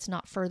something that's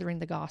not furthering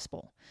the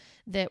gospel.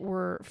 that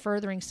we're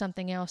furthering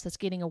something else that's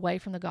getting away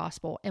from the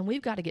gospel. And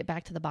we've got to get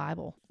back to the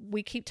Bible.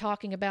 We keep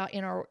talking about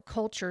in our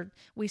culture,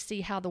 we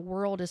see how the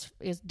world is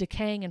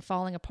decaying and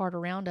falling apart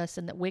around us,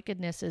 and that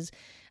wickedness is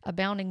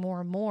abounding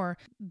more and more.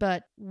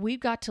 But we've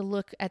got to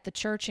look at the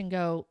church and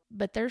go,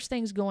 but there's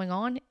things going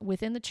on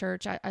within the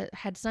church. I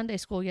had Sunday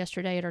school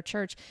yesterday at our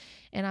church,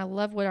 and I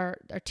love what our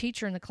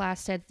teacher in the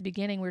class said at the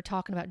beginning. We were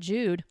talking about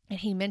Jude, and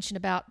he mentioned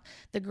about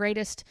the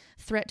greatest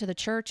threat to the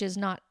church is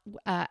not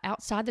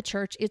outside the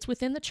church, it's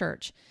within the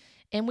church.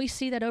 And we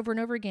see that over and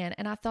over again.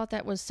 And I thought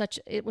that was such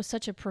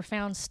a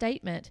profound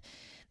statement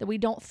that we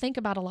don't think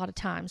about a lot of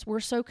times. We're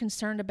so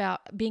concerned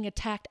about being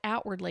attacked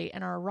outwardly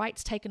and our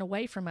rights taken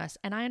away from us.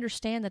 And I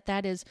understand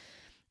that is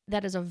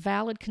a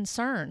valid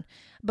concern.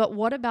 But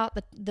what about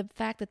the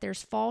fact that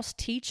there's false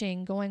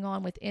teaching going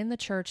on within the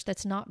church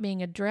that's not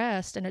being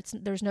addressed, and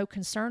there's no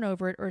concern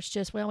over it, or it's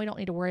just, well, we don't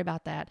need to worry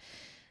about that.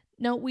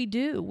 No, we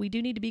do. We do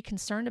need to be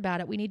concerned about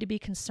it. We need to be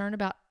concerned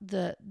about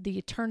the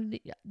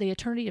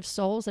eternity of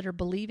souls that are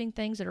believing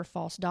things that are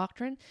false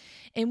doctrine.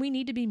 And we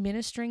need to be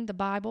ministering the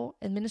Bible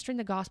and ministering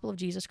the gospel of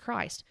Jesus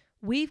Christ.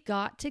 We've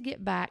got to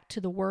get back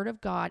to the Word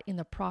of God in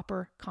the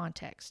proper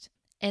context.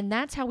 And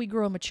that's how we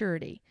grow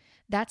maturity.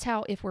 That's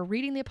how, if we're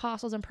reading the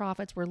apostles and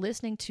prophets, we're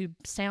listening to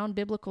sound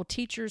biblical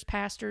teachers,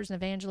 pastors, and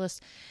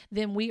evangelists,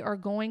 then we are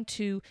going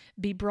to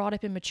be brought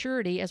up in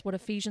maturity, as what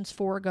Ephesians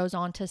 4 goes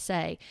on to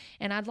say.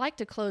 And I'd like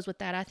to close with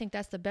that. I think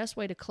that's the best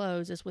way to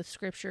close, is with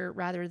Scripture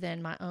rather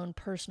than my own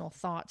personal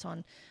thoughts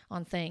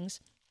on things.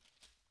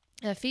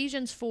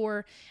 Ephesians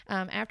 4,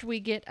 after we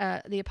get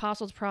the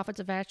apostles,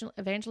 prophets,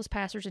 evangelists,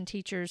 pastors, and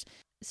teachers,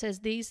 says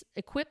these,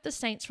 equip the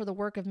saints for the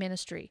work of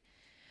ministry,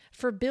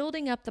 for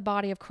building up the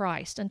body of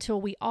Christ, until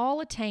we all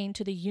attain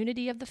to the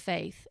unity of the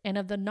faith and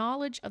of the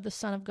knowledge of the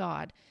Son of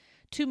God,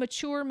 to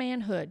mature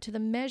manhood, to the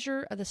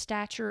measure of the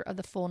stature of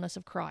the fullness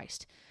of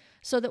Christ,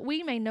 so that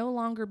we may no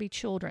longer be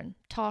children,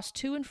 tossed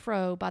to and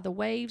fro by the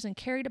waves and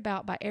carried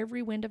about by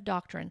every wind of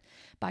doctrine,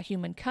 by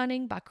human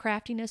cunning, by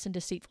craftiness and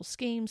deceitful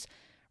schemes.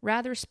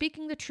 Rather,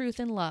 speaking the truth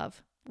in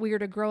love, we are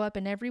to grow up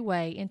in every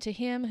way into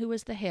Him who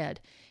is the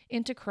head,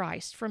 into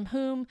Christ, from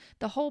whom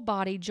the whole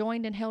body,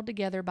 joined and held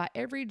together by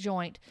every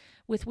joint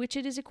with which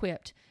it is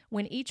equipped,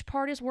 when each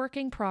part is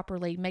working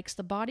properly, makes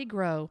the body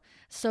grow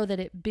so that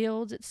it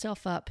builds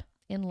itself up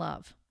in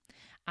love.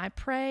 I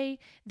pray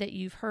that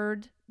you've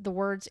heard the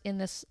words in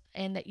this,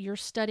 and that you're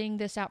studying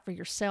this out for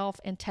yourself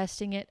and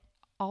testing it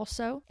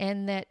also,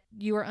 and that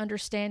you are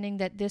understanding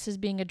that this is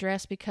being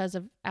addressed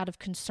out of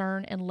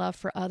concern and love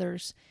for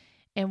others,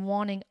 and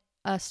wanting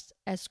us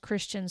as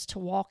Christians to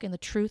walk in the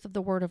truth of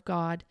the Word of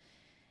God,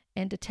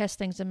 and to test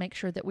things and make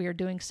sure that we are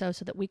doing so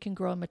that we can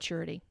grow in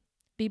maturity.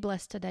 Be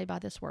blessed today by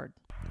this word.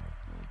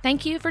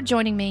 Thank you for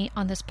joining me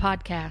on this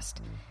podcast.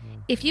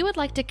 If you would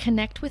like to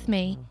connect with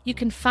me, you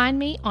can find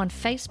me on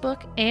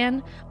Facebook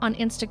and on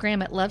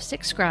Instagram at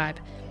lovesickscribe.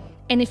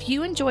 And if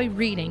you enjoy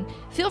reading,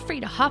 feel free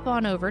to hop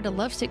on over to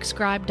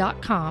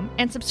lovesickscribe.com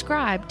and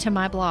subscribe to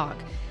my blog.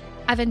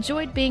 I've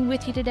enjoyed being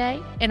with you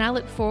today, and I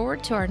look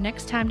forward to our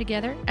next time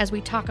together as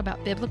we talk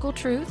about biblical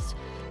truths,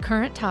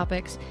 current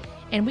topics,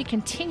 and we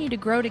continue to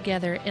grow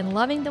together in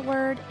loving the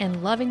Word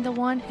and loving the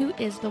one who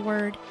is the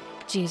Word,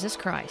 Jesus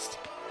Christ.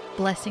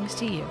 Blessings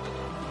to you.